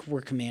think we're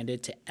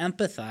commanded to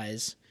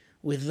empathize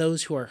with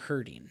those who are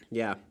hurting.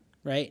 Yeah.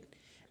 Right?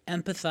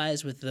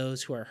 Empathize with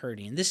those who are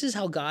hurting. This is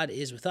how God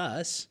is with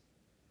us,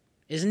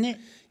 isn't it?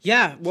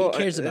 Yeah. Well, he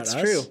cares about us.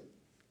 That's true.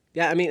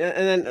 Yeah. I mean,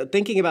 and then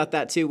thinking about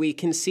that too, we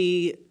can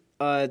see.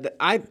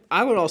 I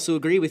would also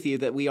agree with you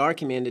that we are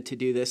commanded to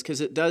do this,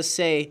 because it does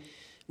say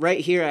right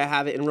here, I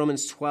have it in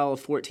Romans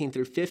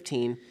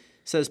 12:14-15,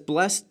 says,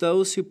 "Bless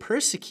those who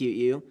persecute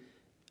you,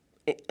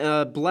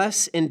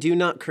 bless and do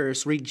not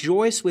curse,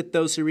 rejoice with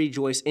those who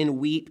rejoice, and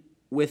weep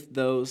with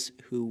those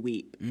who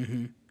weep."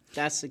 Mm-hmm.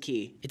 That's the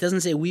key. It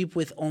doesn't say weep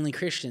with only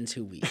Christians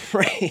who weep.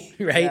 Right.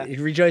 Right? Yeah.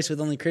 Rejoice with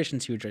only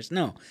Christians who rejoice.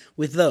 No,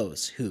 with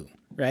those who,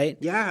 right?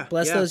 Yeah.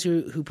 Bless those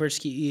who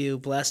persecute you.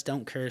 Bless,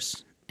 don't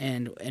curse.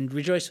 And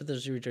rejoice with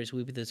those who rejoice,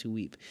 weep with those who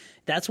weep.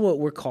 That's what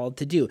we're called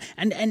to do.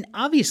 And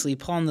obviously,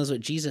 Paul knows what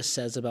Jesus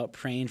says about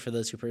praying for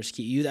those who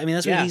persecute you. I mean,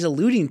 that's what he's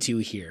alluding to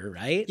here,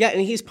 right? Yeah,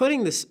 and he's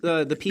putting this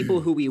the people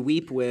who we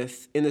weep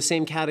with in the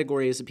same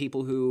category as the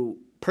people who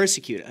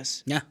persecute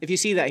us. Yeah. If you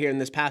see that here in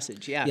this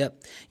passage, yeah.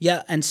 Yep.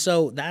 Yeah, and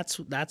so that's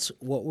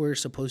what we're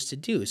supposed to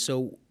do.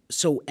 So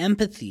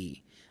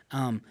empathy,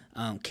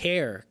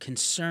 care,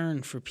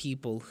 concern for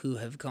people who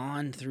have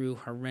gone through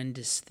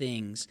horrendous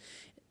things.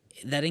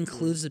 That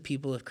includes the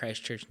people of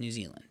Christchurch, New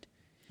Zealand.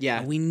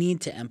 Yeah. We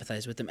need to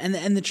empathize with them.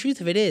 And the truth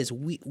of it is,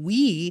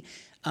 we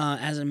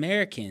as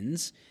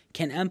Americans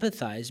can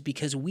empathize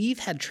because we've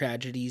had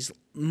tragedies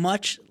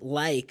much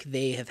like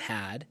they have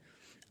had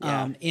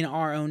in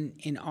our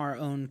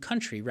own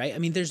country, right? I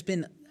mean, there's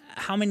been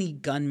how many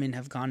gunmen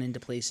have gone into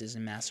places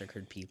and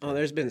massacred people? Oh,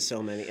 there's been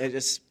so many.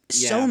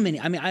 So many.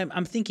 I mean,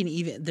 I'm thinking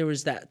even there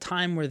was that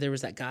time where there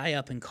was that guy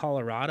up in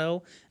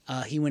Colorado.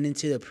 He went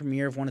into the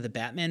premiere of one of the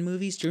Batman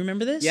movies. Do you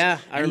remember this? Yeah,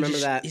 I remember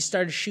that. He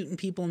started shooting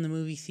people in the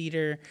movie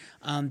theater.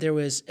 There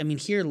was, I mean,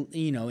 here,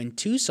 in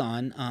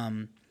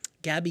Tucson,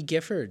 Gabby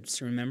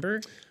Giffords,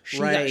 remember? She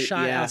got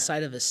shot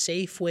outside of a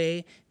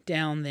Safeway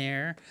down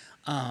there.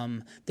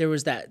 There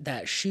was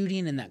that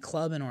shooting in that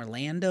club in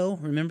Orlando.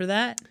 Remember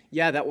that?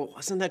 Yeah,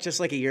 wasn't that just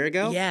like a year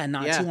ago? Yeah,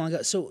 not too long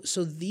ago.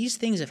 So these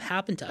things have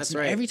happened to us. That's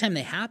right. Every time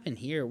they happen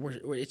here,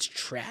 it's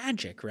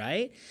tragic,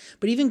 right?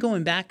 But even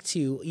going back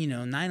to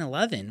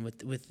 9/11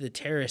 with the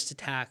terrorist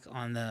attack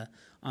on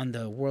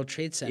the World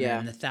Trade Center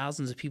and the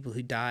thousands of people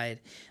who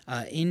died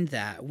in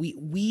that,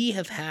 we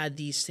have had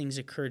these things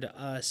occur to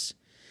us,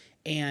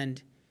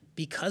 and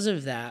because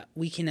of that,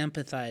 we can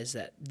empathize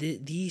that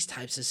these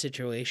types of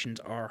situations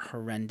are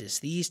horrendous.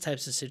 These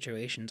types of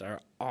situations are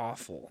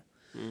awful,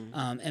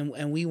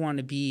 and we want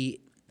to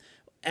be,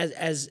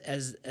 as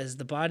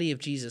the body of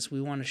Jesus,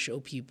 we want to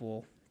show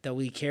people that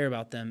we care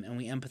about them and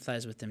we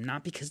empathize with them,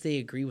 not because they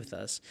agree with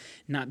us,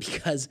 not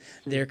because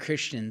they're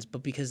Christians,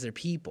 but because they're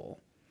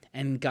people.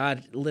 And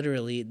God,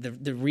 literally,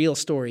 the real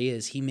story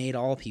is He made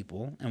all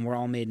people, and we're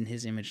all made in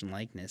His image and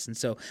likeness. And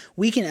so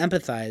we can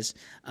empathize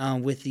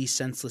with these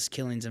senseless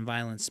killings and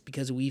violence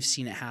because we've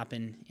seen it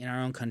happen in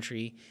our own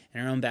country, in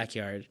our own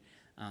backyard.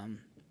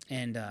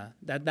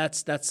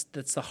 That's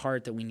the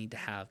heart that we need to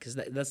have, because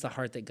that's the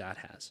heart that God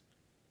has.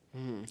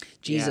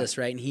 Jesus,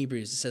 right, in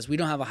Hebrews, it says, we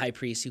don't have a high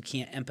priest who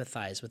can't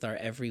empathize with our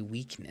every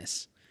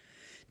weakness.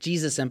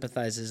 Jesus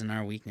empathizes in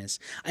our weakness.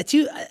 I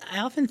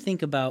often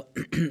think about,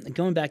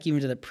 going back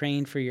even to the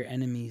praying for your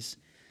enemies.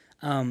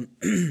 I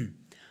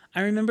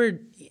remember,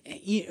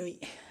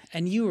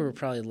 and you were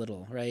probably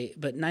little, right?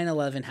 But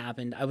 9/11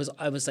 happened. I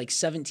was like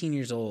 17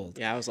 years old.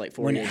 Yeah, I was like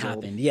 4 when years it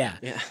happened. old.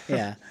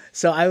 Yeah.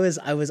 So I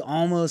was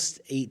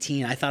almost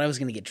 18. I thought I was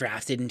going to get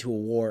drafted into a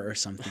war or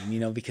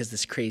something, because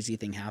this crazy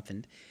thing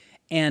happened.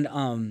 And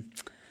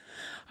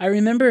I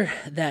remember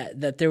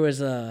that there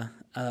was a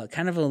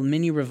kind of a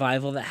mini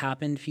revival that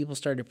happened. People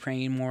started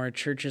praying more.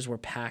 Churches were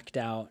packed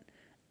out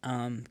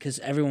because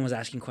everyone was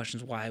asking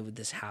questions. Why would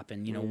this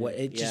happen?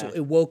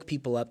 It woke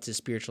people up to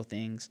spiritual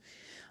things.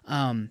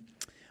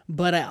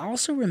 But I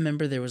also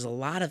remember there was a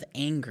lot of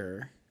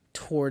anger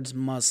towards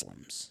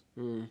Muslims.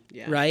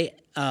 Right?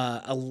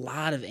 A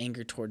lot of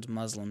anger towards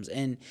Muslims.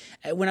 And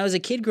when I was a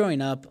kid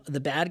growing up, the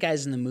bad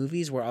guys in the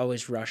movies were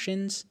always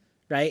Russians.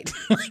 Right?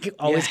 Like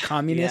always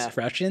communist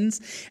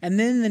Russians. And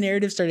then the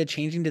narrative started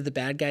changing to the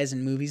bad guys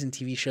in movies and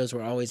TV shows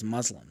were always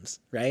Muslims,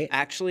 right?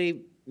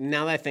 Actually,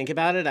 now that I think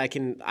about it, I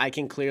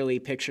can clearly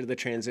picture the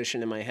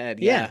transition in my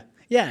head. Yeah,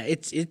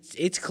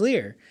 it's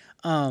clear.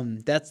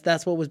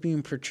 That's what was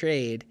being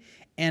portrayed.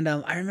 And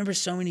I remember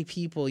so many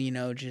people,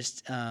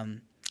 just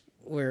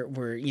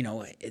were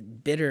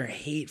bitter,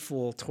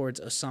 hateful towards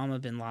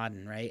Osama bin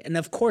Laden, right? And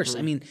of course,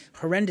 I mean,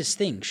 horrendous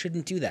thing,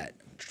 shouldn't do that.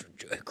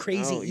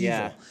 Crazy evil.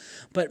 Yeah.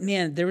 But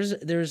man, there was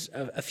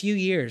a few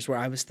years where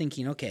I was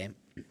thinking, okay,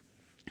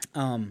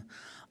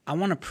 I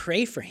want to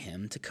pray for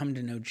him to come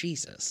to know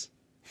Jesus,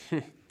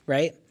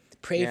 right?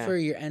 Pray for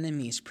your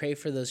enemies, pray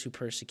for those who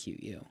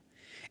persecute you.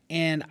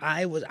 And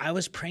I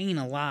was praying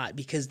a lot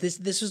because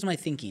this was my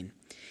thinking.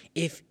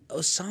 If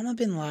Osama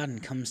bin Laden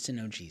comes to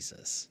know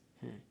Jesus,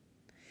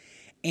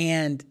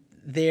 and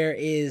there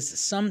is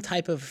some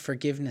type of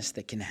forgiveness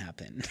that can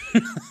happen,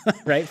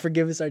 right?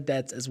 Forgive us our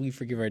debts as we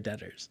forgive our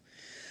debtors.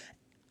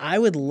 I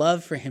would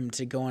love for him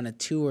to go on a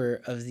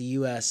tour of the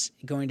U.S.,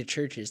 going to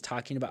churches,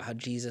 talking about how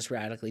Jesus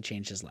radically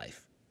changed his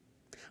life.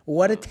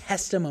 What a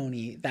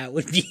testimony that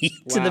would be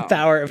to the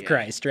power of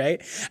Christ,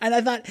 right? And I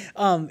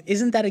thought,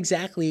 isn't that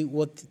exactly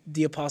what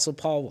the Apostle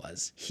Paul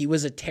was? He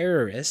was a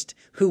terrorist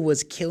who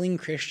was killing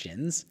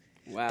Christians.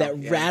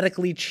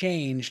 Radically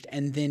changed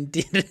and then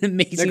did an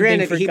amazing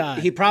thing for God.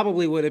 He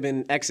probably would have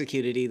been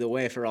executed either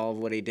way for all of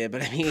what he did.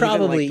 But I mean,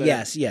 probably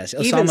yes.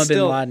 Osama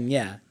bin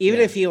Laden,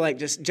 Even if he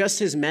just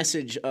his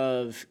message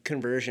of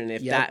conversion,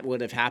 if that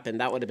would have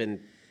happened, that would have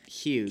been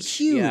huge.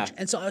 Yeah.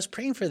 And so I was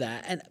praying for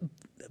that.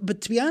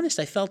 But to be honest,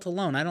 I felt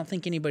alone. I don't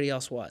think anybody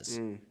else was.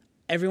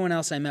 Everyone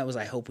else I met was,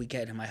 I hope we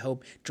get him. I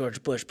hope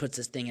George Bush puts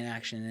this thing in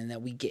action and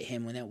that we get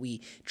him and that we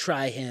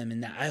try him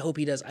and that I hope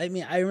he does. I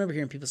mean, I remember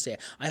hearing people say,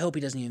 I hope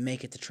he doesn't even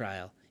make it to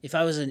trial. If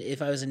I was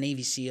a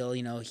Navy SEAL,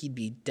 he'd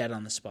be dead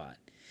on the spot.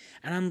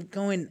 And I'm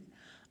going,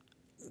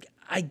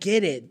 I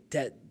get it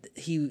that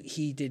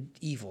he did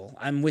evil.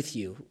 I'm with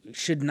you.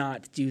 Should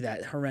not do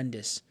that.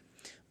 Horrendous.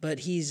 But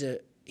he's a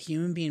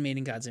human being made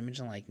in God's image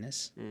and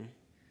likeness.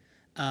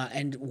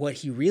 And what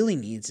he really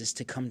needs is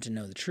to come to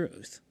know the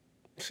truth.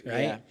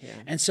 Right? Yeah.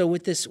 And so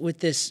with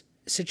this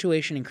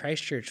situation in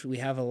Christchurch, we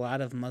have a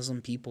lot of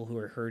Muslim people who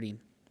are hurting.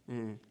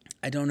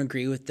 I don't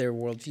agree with their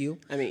worldview.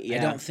 I mean, I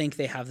don't think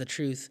they have the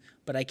truth,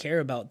 but I care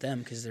about them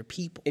because they're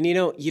people. And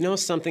you know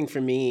something for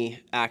me,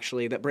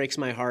 actually, that breaks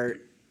my heart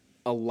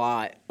a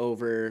lot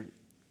over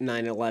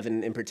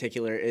 9/11 in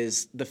particular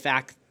is the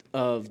fact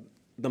of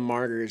the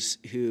martyrs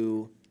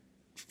who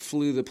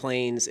flew the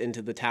planes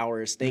into the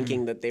towers,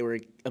 thinking that they were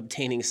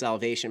obtaining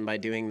salvation by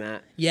doing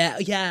that. Yeah.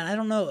 I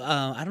don't know.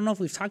 I don't know if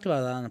we've talked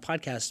about that on the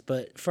podcast,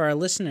 but for our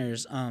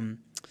listeners,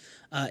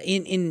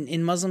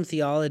 in Muslim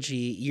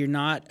theology, you're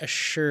not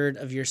assured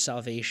of your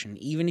salvation.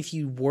 Even if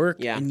you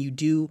work and you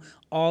do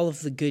all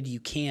of the good you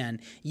can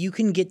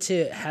get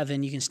to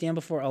heaven, you can stand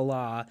before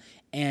Allah,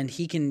 and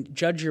He can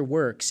judge your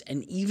works.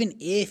 And even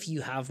if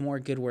you have more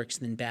good works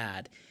than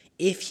bad,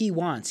 if He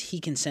wants, He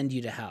can send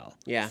you to hell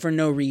for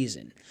no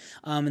reason.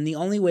 And the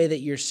only way that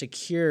you're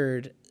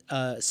secured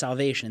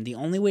salvation, the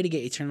only way to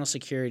get eternal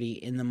security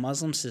in the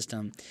Muslim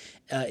system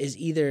is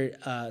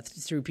either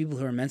through people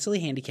who are mentally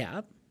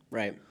handicapped,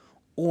 right,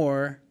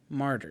 or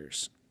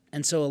martyrs.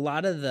 And so a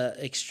lot of the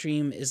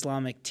extreme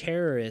Islamic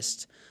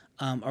terrorists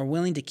are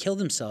willing to kill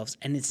themselves,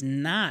 and it's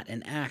not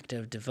an act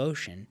of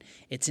devotion.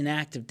 It's an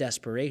act of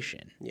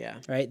desperation. Yeah.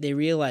 Right? They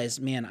realize,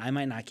 man, I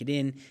might not get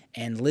in,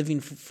 and living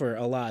for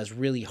Allah is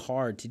really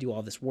hard to do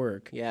all this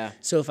work. Yeah.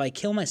 So if I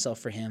kill myself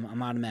for Him,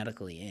 I'm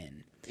automatically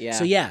in.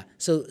 Yeah.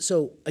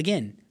 So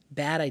again,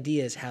 bad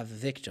ideas have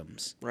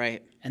victims.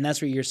 Right. And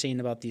that's what you're saying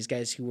about these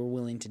guys who were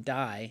willing to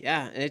die.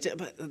 Yeah.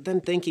 But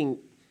then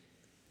thinking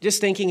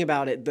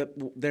about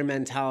it, their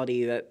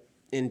mentality that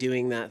in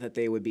doing that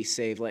they would be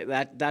saved, like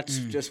that's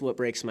just what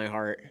breaks my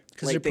heart.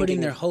 Because they're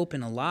putting their hope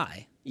in a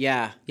lie.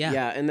 Yeah.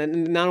 And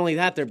then not only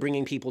that, they're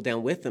bringing people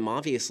down with them,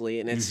 obviously,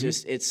 and it's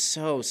it's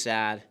so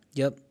sad.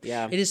 Yep.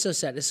 Yeah. It is so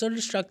sad. It's so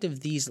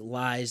destructive, these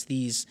lies,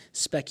 these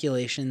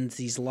speculations,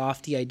 these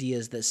lofty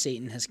ideas that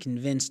Satan has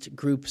convinced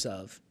groups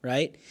of,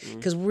 right?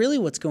 Because really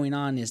what's going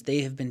on is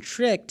they have been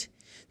tricked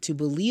to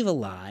believe a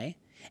lie,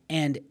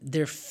 and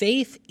their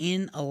faith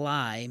in a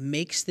lie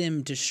makes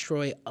them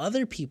destroy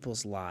other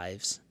people's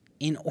lives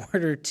in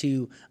order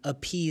to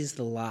appease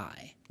the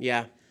lie.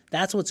 Yeah.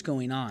 That's what's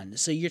going on.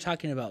 So you're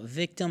talking about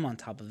victim on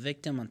top of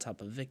victim on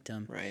top of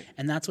victim. Right.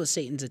 And that's what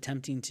Satan's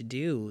attempting to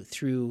do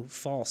through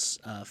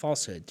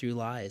falsehood, through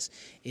lies,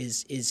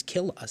 is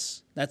kill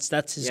us. That's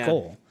his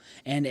goal.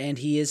 And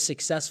he is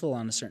successful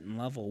on a certain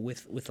level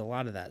with a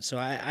lot of that. So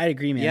I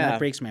agree, man. That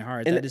breaks my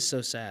heart. That is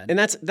so sad. And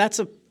that's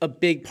a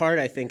big part,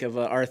 I think, of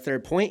our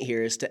third point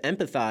here, is to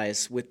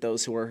empathize with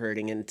those who are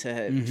hurting and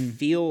to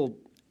feel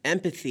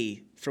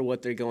empathy for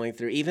what they're going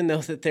through, even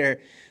though that they're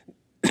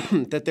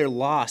that they're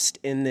lost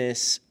in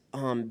this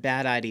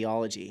bad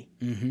ideology.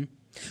 Mm-hmm.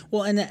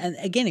 Well, and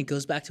again, it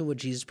goes back to what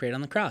Jesus prayed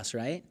on the cross,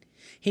 right?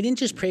 He didn't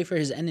just pray for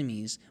his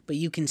enemies, but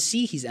you can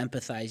see he's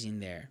empathizing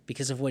there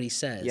because of what he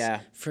says.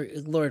 Yeah.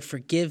 Lord,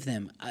 forgive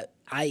them,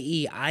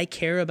 i.e., I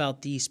care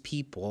about these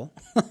people,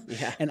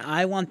 and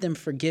I want them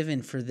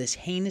forgiven for this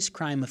heinous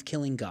crime of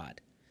killing God.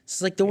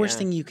 It's like the worst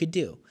thing you could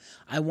do.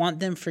 I want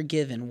them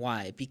forgiven.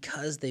 Why?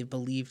 Because they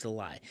believed a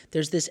lie.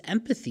 There's this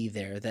empathy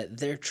there that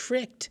they're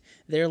tricked,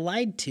 they're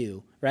lied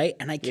to, right?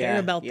 And I care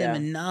about them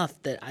enough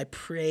that I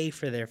pray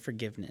for their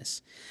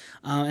forgiveness.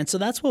 And so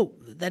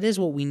that is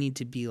what we need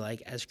to be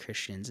like as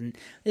Christians. And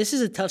this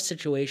is a tough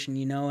situation,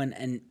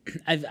 and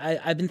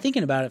I've been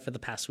thinking about it for the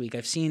past week.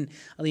 I've seen,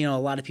 a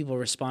lot of people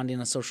responding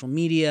on social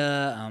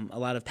media, a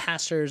lot of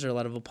pastors or a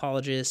lot of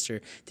apologists or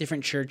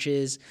different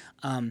churches,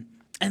 and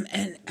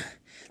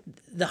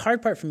the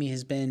hard part for me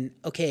has been,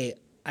 okay,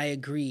 I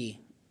agree,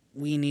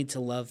 we need to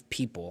love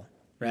people,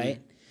 right?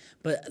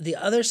 But the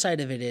other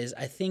side of it is,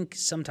 I think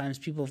sometimes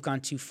people have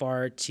gone too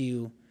far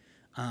to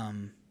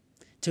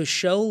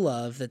show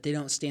love that they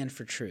don't stand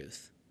for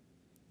truth,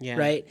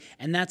 right?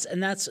 And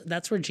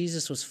that's where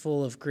Jesus was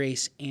full of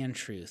grace and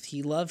truth.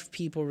 He loved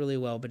people really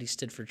well, but he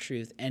stood for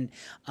truth. And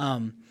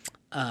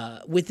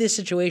with this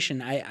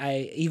situation,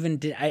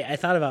 I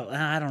thought about,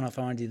 I don't know if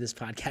I want to do this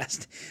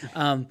podcast,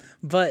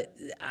 but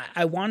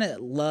I want to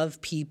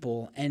love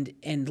people,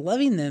 and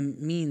loving them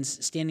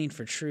means standing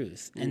for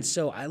truth. And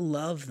so I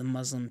love the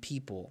Muslim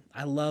people.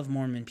 I love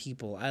Mormon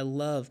people. I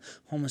love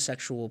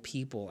homosexual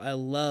people. I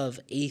love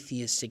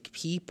atheistic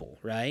people,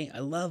 right?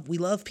 We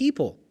love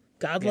people.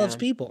 God loves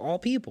people, all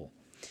people.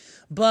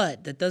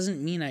 But that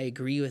doesn't mean I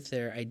agree with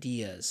their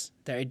ideas.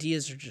 Their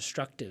ideas are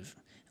destructive.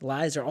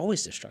 Lies are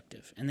always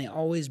destructive, and they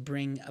always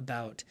bring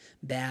about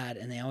bad,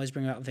 and they always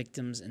bring about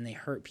victims, and they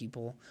hurt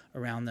people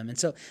around them. And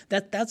so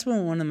that's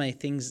one of my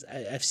things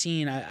I've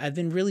seen. I've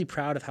been really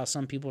proud of how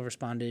some people have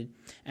responded,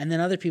 and then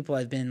other people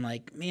I've been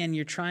like, man,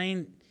 you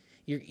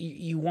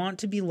want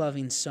to be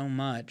loving so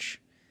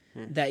much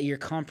that you're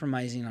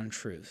compromising on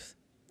truth.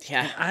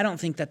 Yeah. And I don't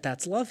think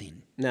that's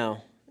loving.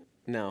 No,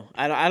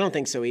 I don't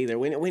think so either.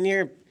 When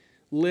you're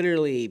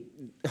literally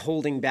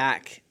holding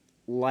back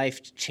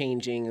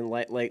life-changing and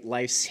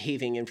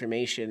life-saving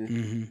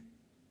information,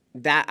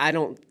 that I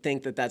don't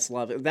think that's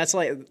love. That's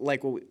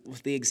like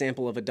the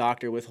example of a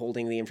doctor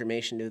withholding the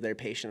information to their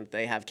patient that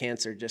they have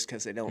cancer just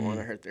because they don't want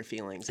to hurt their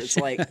feelings. It's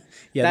like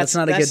that's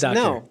not a good doctor.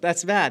 No,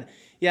 that's bad.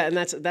 Yeah, and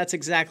that's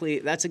exactly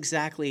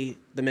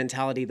the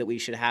mentality that we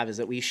should have, is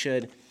that we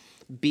should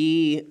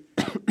be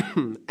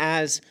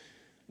as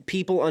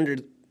people under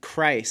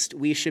Christ,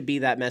 we should be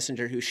that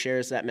messenger who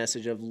shares that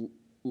message of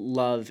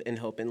love and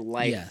hope and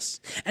life. Yes.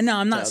 And now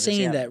I'm not others,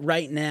 saying yeah. that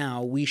right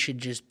now we should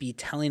just be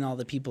telling all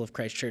the people of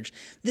Christ Church,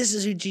 this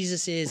is who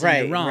Jesus is, Right,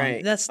 and you're wrong.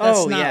 right. That's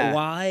Oh, not yeah.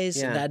 wise.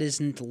 Yeah. That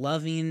isn't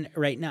loving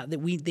right now. They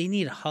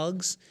need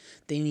hugs.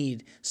 They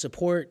need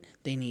support.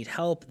 They need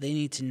help. They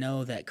need to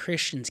know that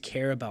Christians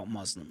care about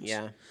Muslims.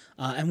 Yeah.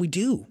 And we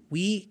do.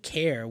 We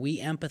care. We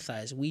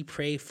empathize. We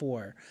pray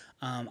for.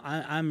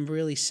 I'm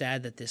really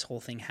sad that this whole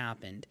thing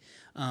happened.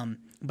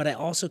 But I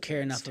also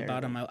care enough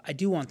about them. I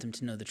do want them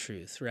to know the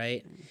truth,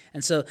 right?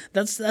 And so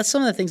that's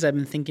some of the things I've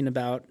been thinking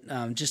about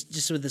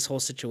just with this whole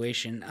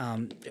situation.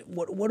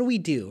 What do we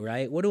do,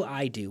 right? What do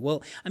I do?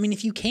 Well, I mean,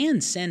 if you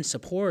can send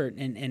support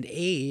and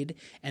aid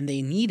and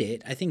they need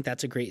it, I think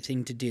that's a great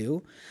thing to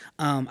do.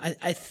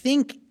 I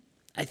think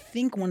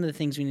one of the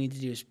things we need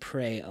to do is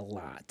pray a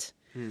lot.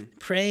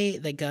 Pray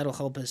that God will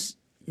help us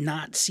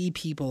not see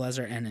people as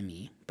our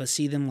enemy, but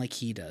see them like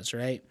he does,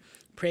 right?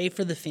 Pray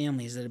for the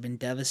families that have been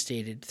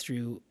devastated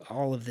through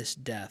all of this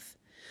death.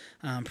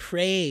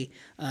 Pray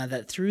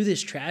that through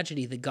this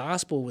tragedy, the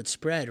gospel would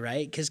spread,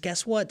 right? Because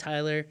guess what,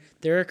 Tyler?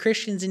 There are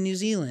Christians in New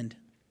Zealand,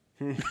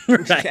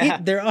 right? Yeah.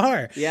 There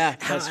are. Yeah,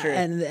 that's true.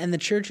 And the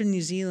church in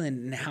New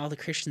Zealand and how the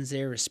Christians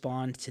there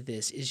respond to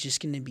this is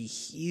just going to be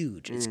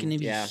huge. It's going to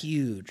be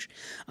huge.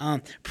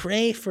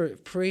 Pray for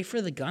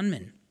the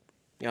gunman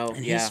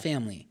and his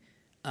family.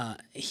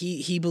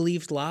 He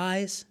believed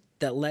lies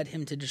that led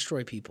him to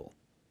destroy people.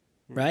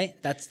 Right?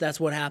 That's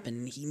what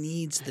happened. He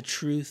needs the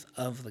truth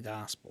of the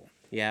gospel.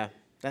 Yeah.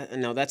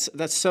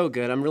 That's so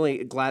good. I'm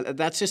really glad.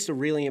 That's just a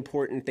really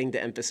important thing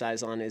to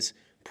emphasize on is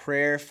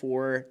prayer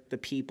for the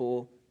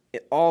people,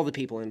 all the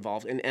people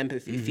involved, and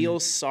empathy.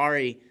 Feel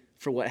sorry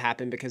for what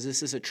happened because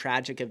this is a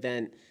tragic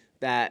event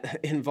that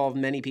involved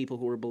many people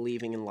who were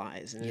believing in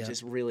lies, and it's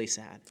just really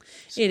sad.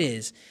 So. It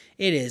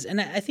is.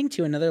 And I think,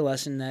 too, another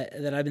lesson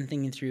that I've been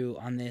thinking through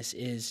on this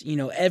is,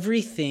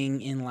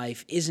 everything in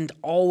life isn't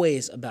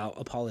always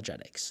about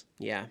apologetics.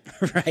 Yeah.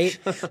 Right?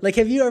 Like,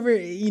 have you ever,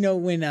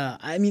 when,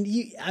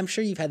 I'm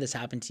sure you've had this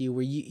happen to you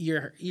where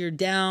you're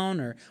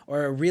down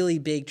or a really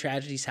big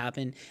tragedy's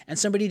happen, and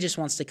somebody just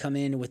wants to come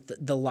in with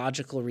the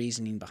logical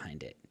reasoning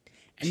behind it.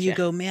 And you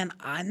go, man,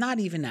 I'm not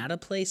even at a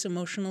place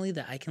emotionally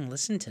that I can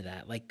listen to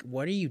that. Like,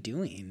 what are you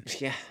doing?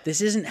 Yeah. This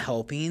isn't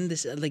helping.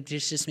 This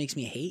just makes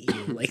me hate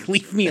you. Like,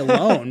 leave me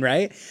alone,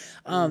 right?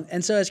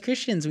 And so as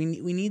Christians, we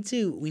need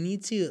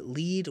to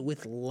lead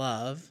with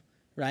love,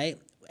 right?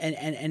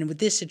 And with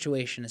this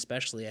situation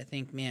especially, I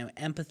think, man,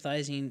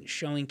 empathizing,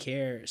 showing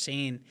care,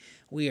 saying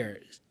we are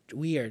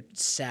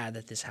sad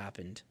that this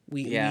happened.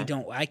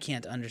 I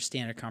can't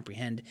understand or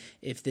comprehend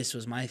if this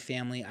was my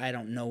family. I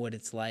don't know what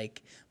it's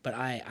like, but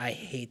I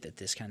hate that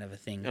this kind of a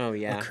thing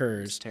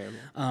occurs. It's terrible.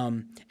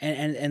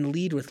 And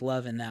lead with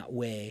love in that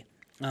way,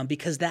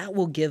 because that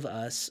will give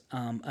us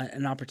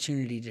an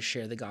opportunity to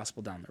share the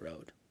gospel down the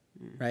road,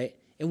 right?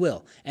 It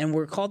will. And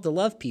we're called to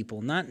love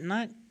people, not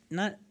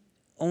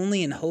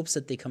only in hopes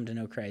that they come to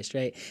know Christ,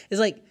 right?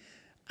 It's like,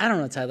 I don't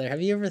know, Tyler, have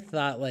you ever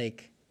thought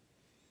like,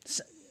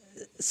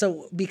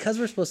 so because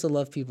we're supposed to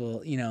love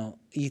people,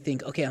 you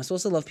think, okay, I'm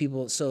supposed to love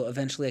people, so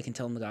eventually I can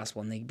tell them the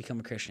gospel and they become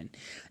a Christian.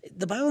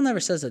 The Bible never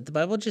says that. The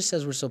Bible just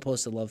says we're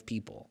supposed to love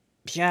people.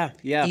 Yeah.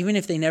 Even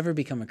if they never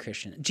become a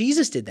Christian.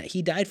 Jesus did that.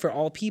 He died for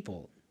all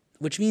people,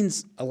 which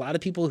means a lot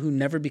of people who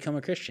never become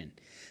a Christian.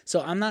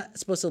 So I'm not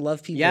supposed to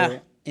love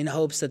people in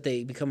hopes that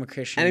they become a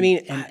Christian.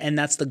 And and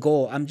that's the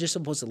goal. I'm just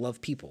supposed to love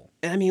people.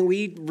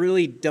 We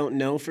really don't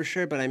know for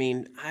sure, but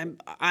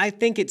I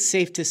think it's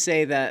safe to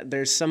say that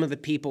there's some of the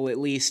people at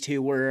least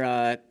who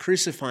were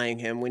crucifying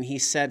him when he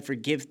said,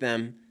 "Forgive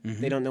them;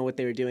 they don't know what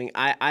they were doing."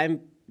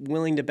 I'm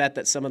willing to bet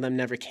that some of them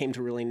never came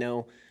to really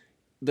know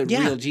the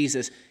real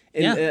Jesus.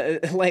 And,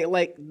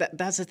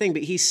 that's the thing.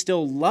 But he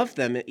still loved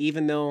them,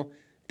 even though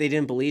they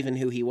didn't believe in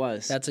who he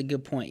was. That's a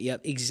good point.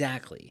 Yep,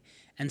 exactly.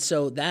 And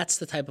so that's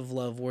the type of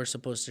love we're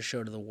supposed to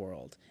show to the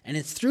world. And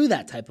it's through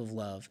that type of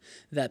love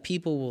that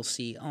people will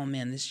see, oh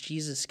man, this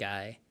Jesus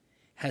guy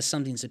has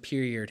something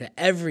superior to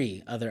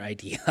every other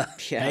idea,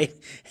 right?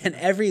 And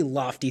every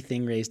lofty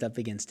thing raised up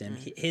against him.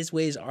 His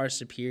ways are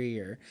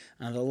superior.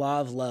 The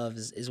law of love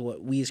is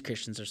what we as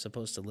Christians are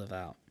supposed to live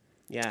out.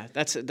 Yeah,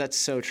 that's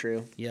so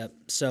true. Yep.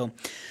 So,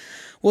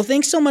 well,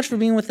 thanks so much for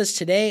being with us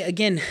today.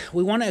 Again,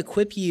 we want to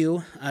equip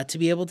you to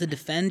be able to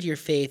defend your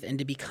faith and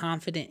to be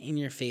confident in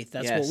your faith.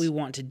 That's what we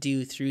want to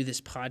do through this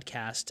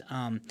podcast.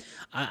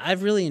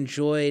 I've really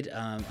enjoyed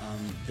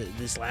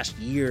this last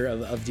year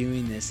of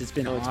doing this. It's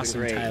been awesome, it's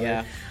been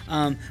great,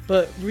 Tyler.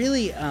 But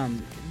really,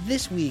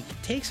 this week,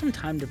 take some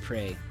time to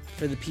pray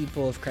for the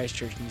people of Christ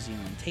Church New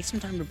Zealand. Take some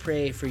time to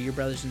pray for your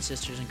brothers and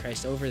sisters in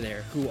Christ over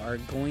there who are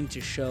going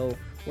to show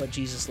what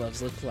Jesus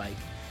loves look like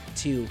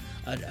to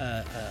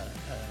a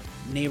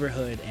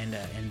neighborhood and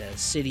a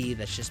city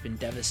that's just been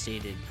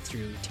devastated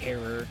through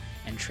terror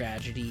and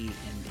tragedy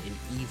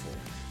and evil.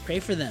 Pray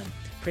for them.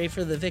 Pray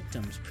for the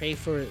victims. Pray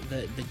for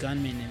the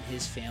gunman and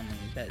his family,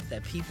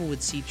 that people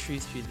would see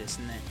truth through this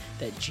and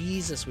that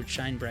Jesus would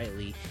shine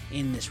brightly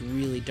in this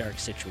really dark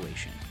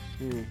situation.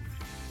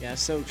 Yeah,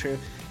 so true.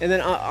 And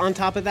then on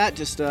top of that,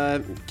 just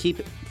keep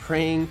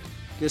praying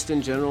just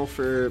in general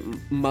for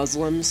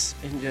Muslims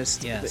and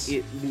just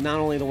not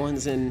only the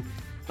ones in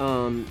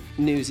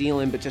New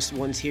Zealand, but just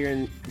ones here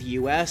in the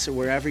U.S. or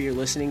wherever you're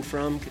listening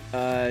from.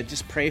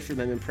 Just pray for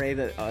them and pray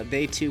that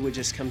they too would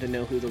just come to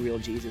know who the real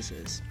Jesus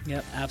is.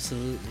 Yep,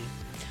 absolutely.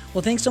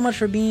 Well, thanks so much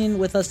for being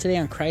with us today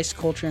on Christ,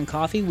 Culture, and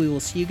Coffee. We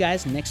will see you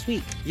guys next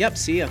week. Yep,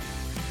 see ya.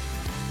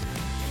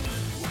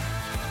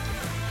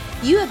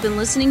 You have been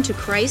listening to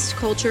Christ,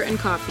 Culture, and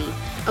Coffee,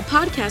 a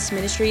podcast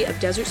ministry of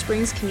Desert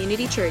Springs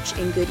Community Church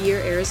in Goodyear,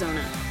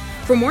 Arizona.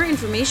 For more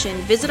information,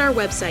 visit our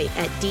website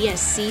at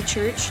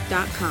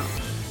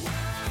dscchurch.com.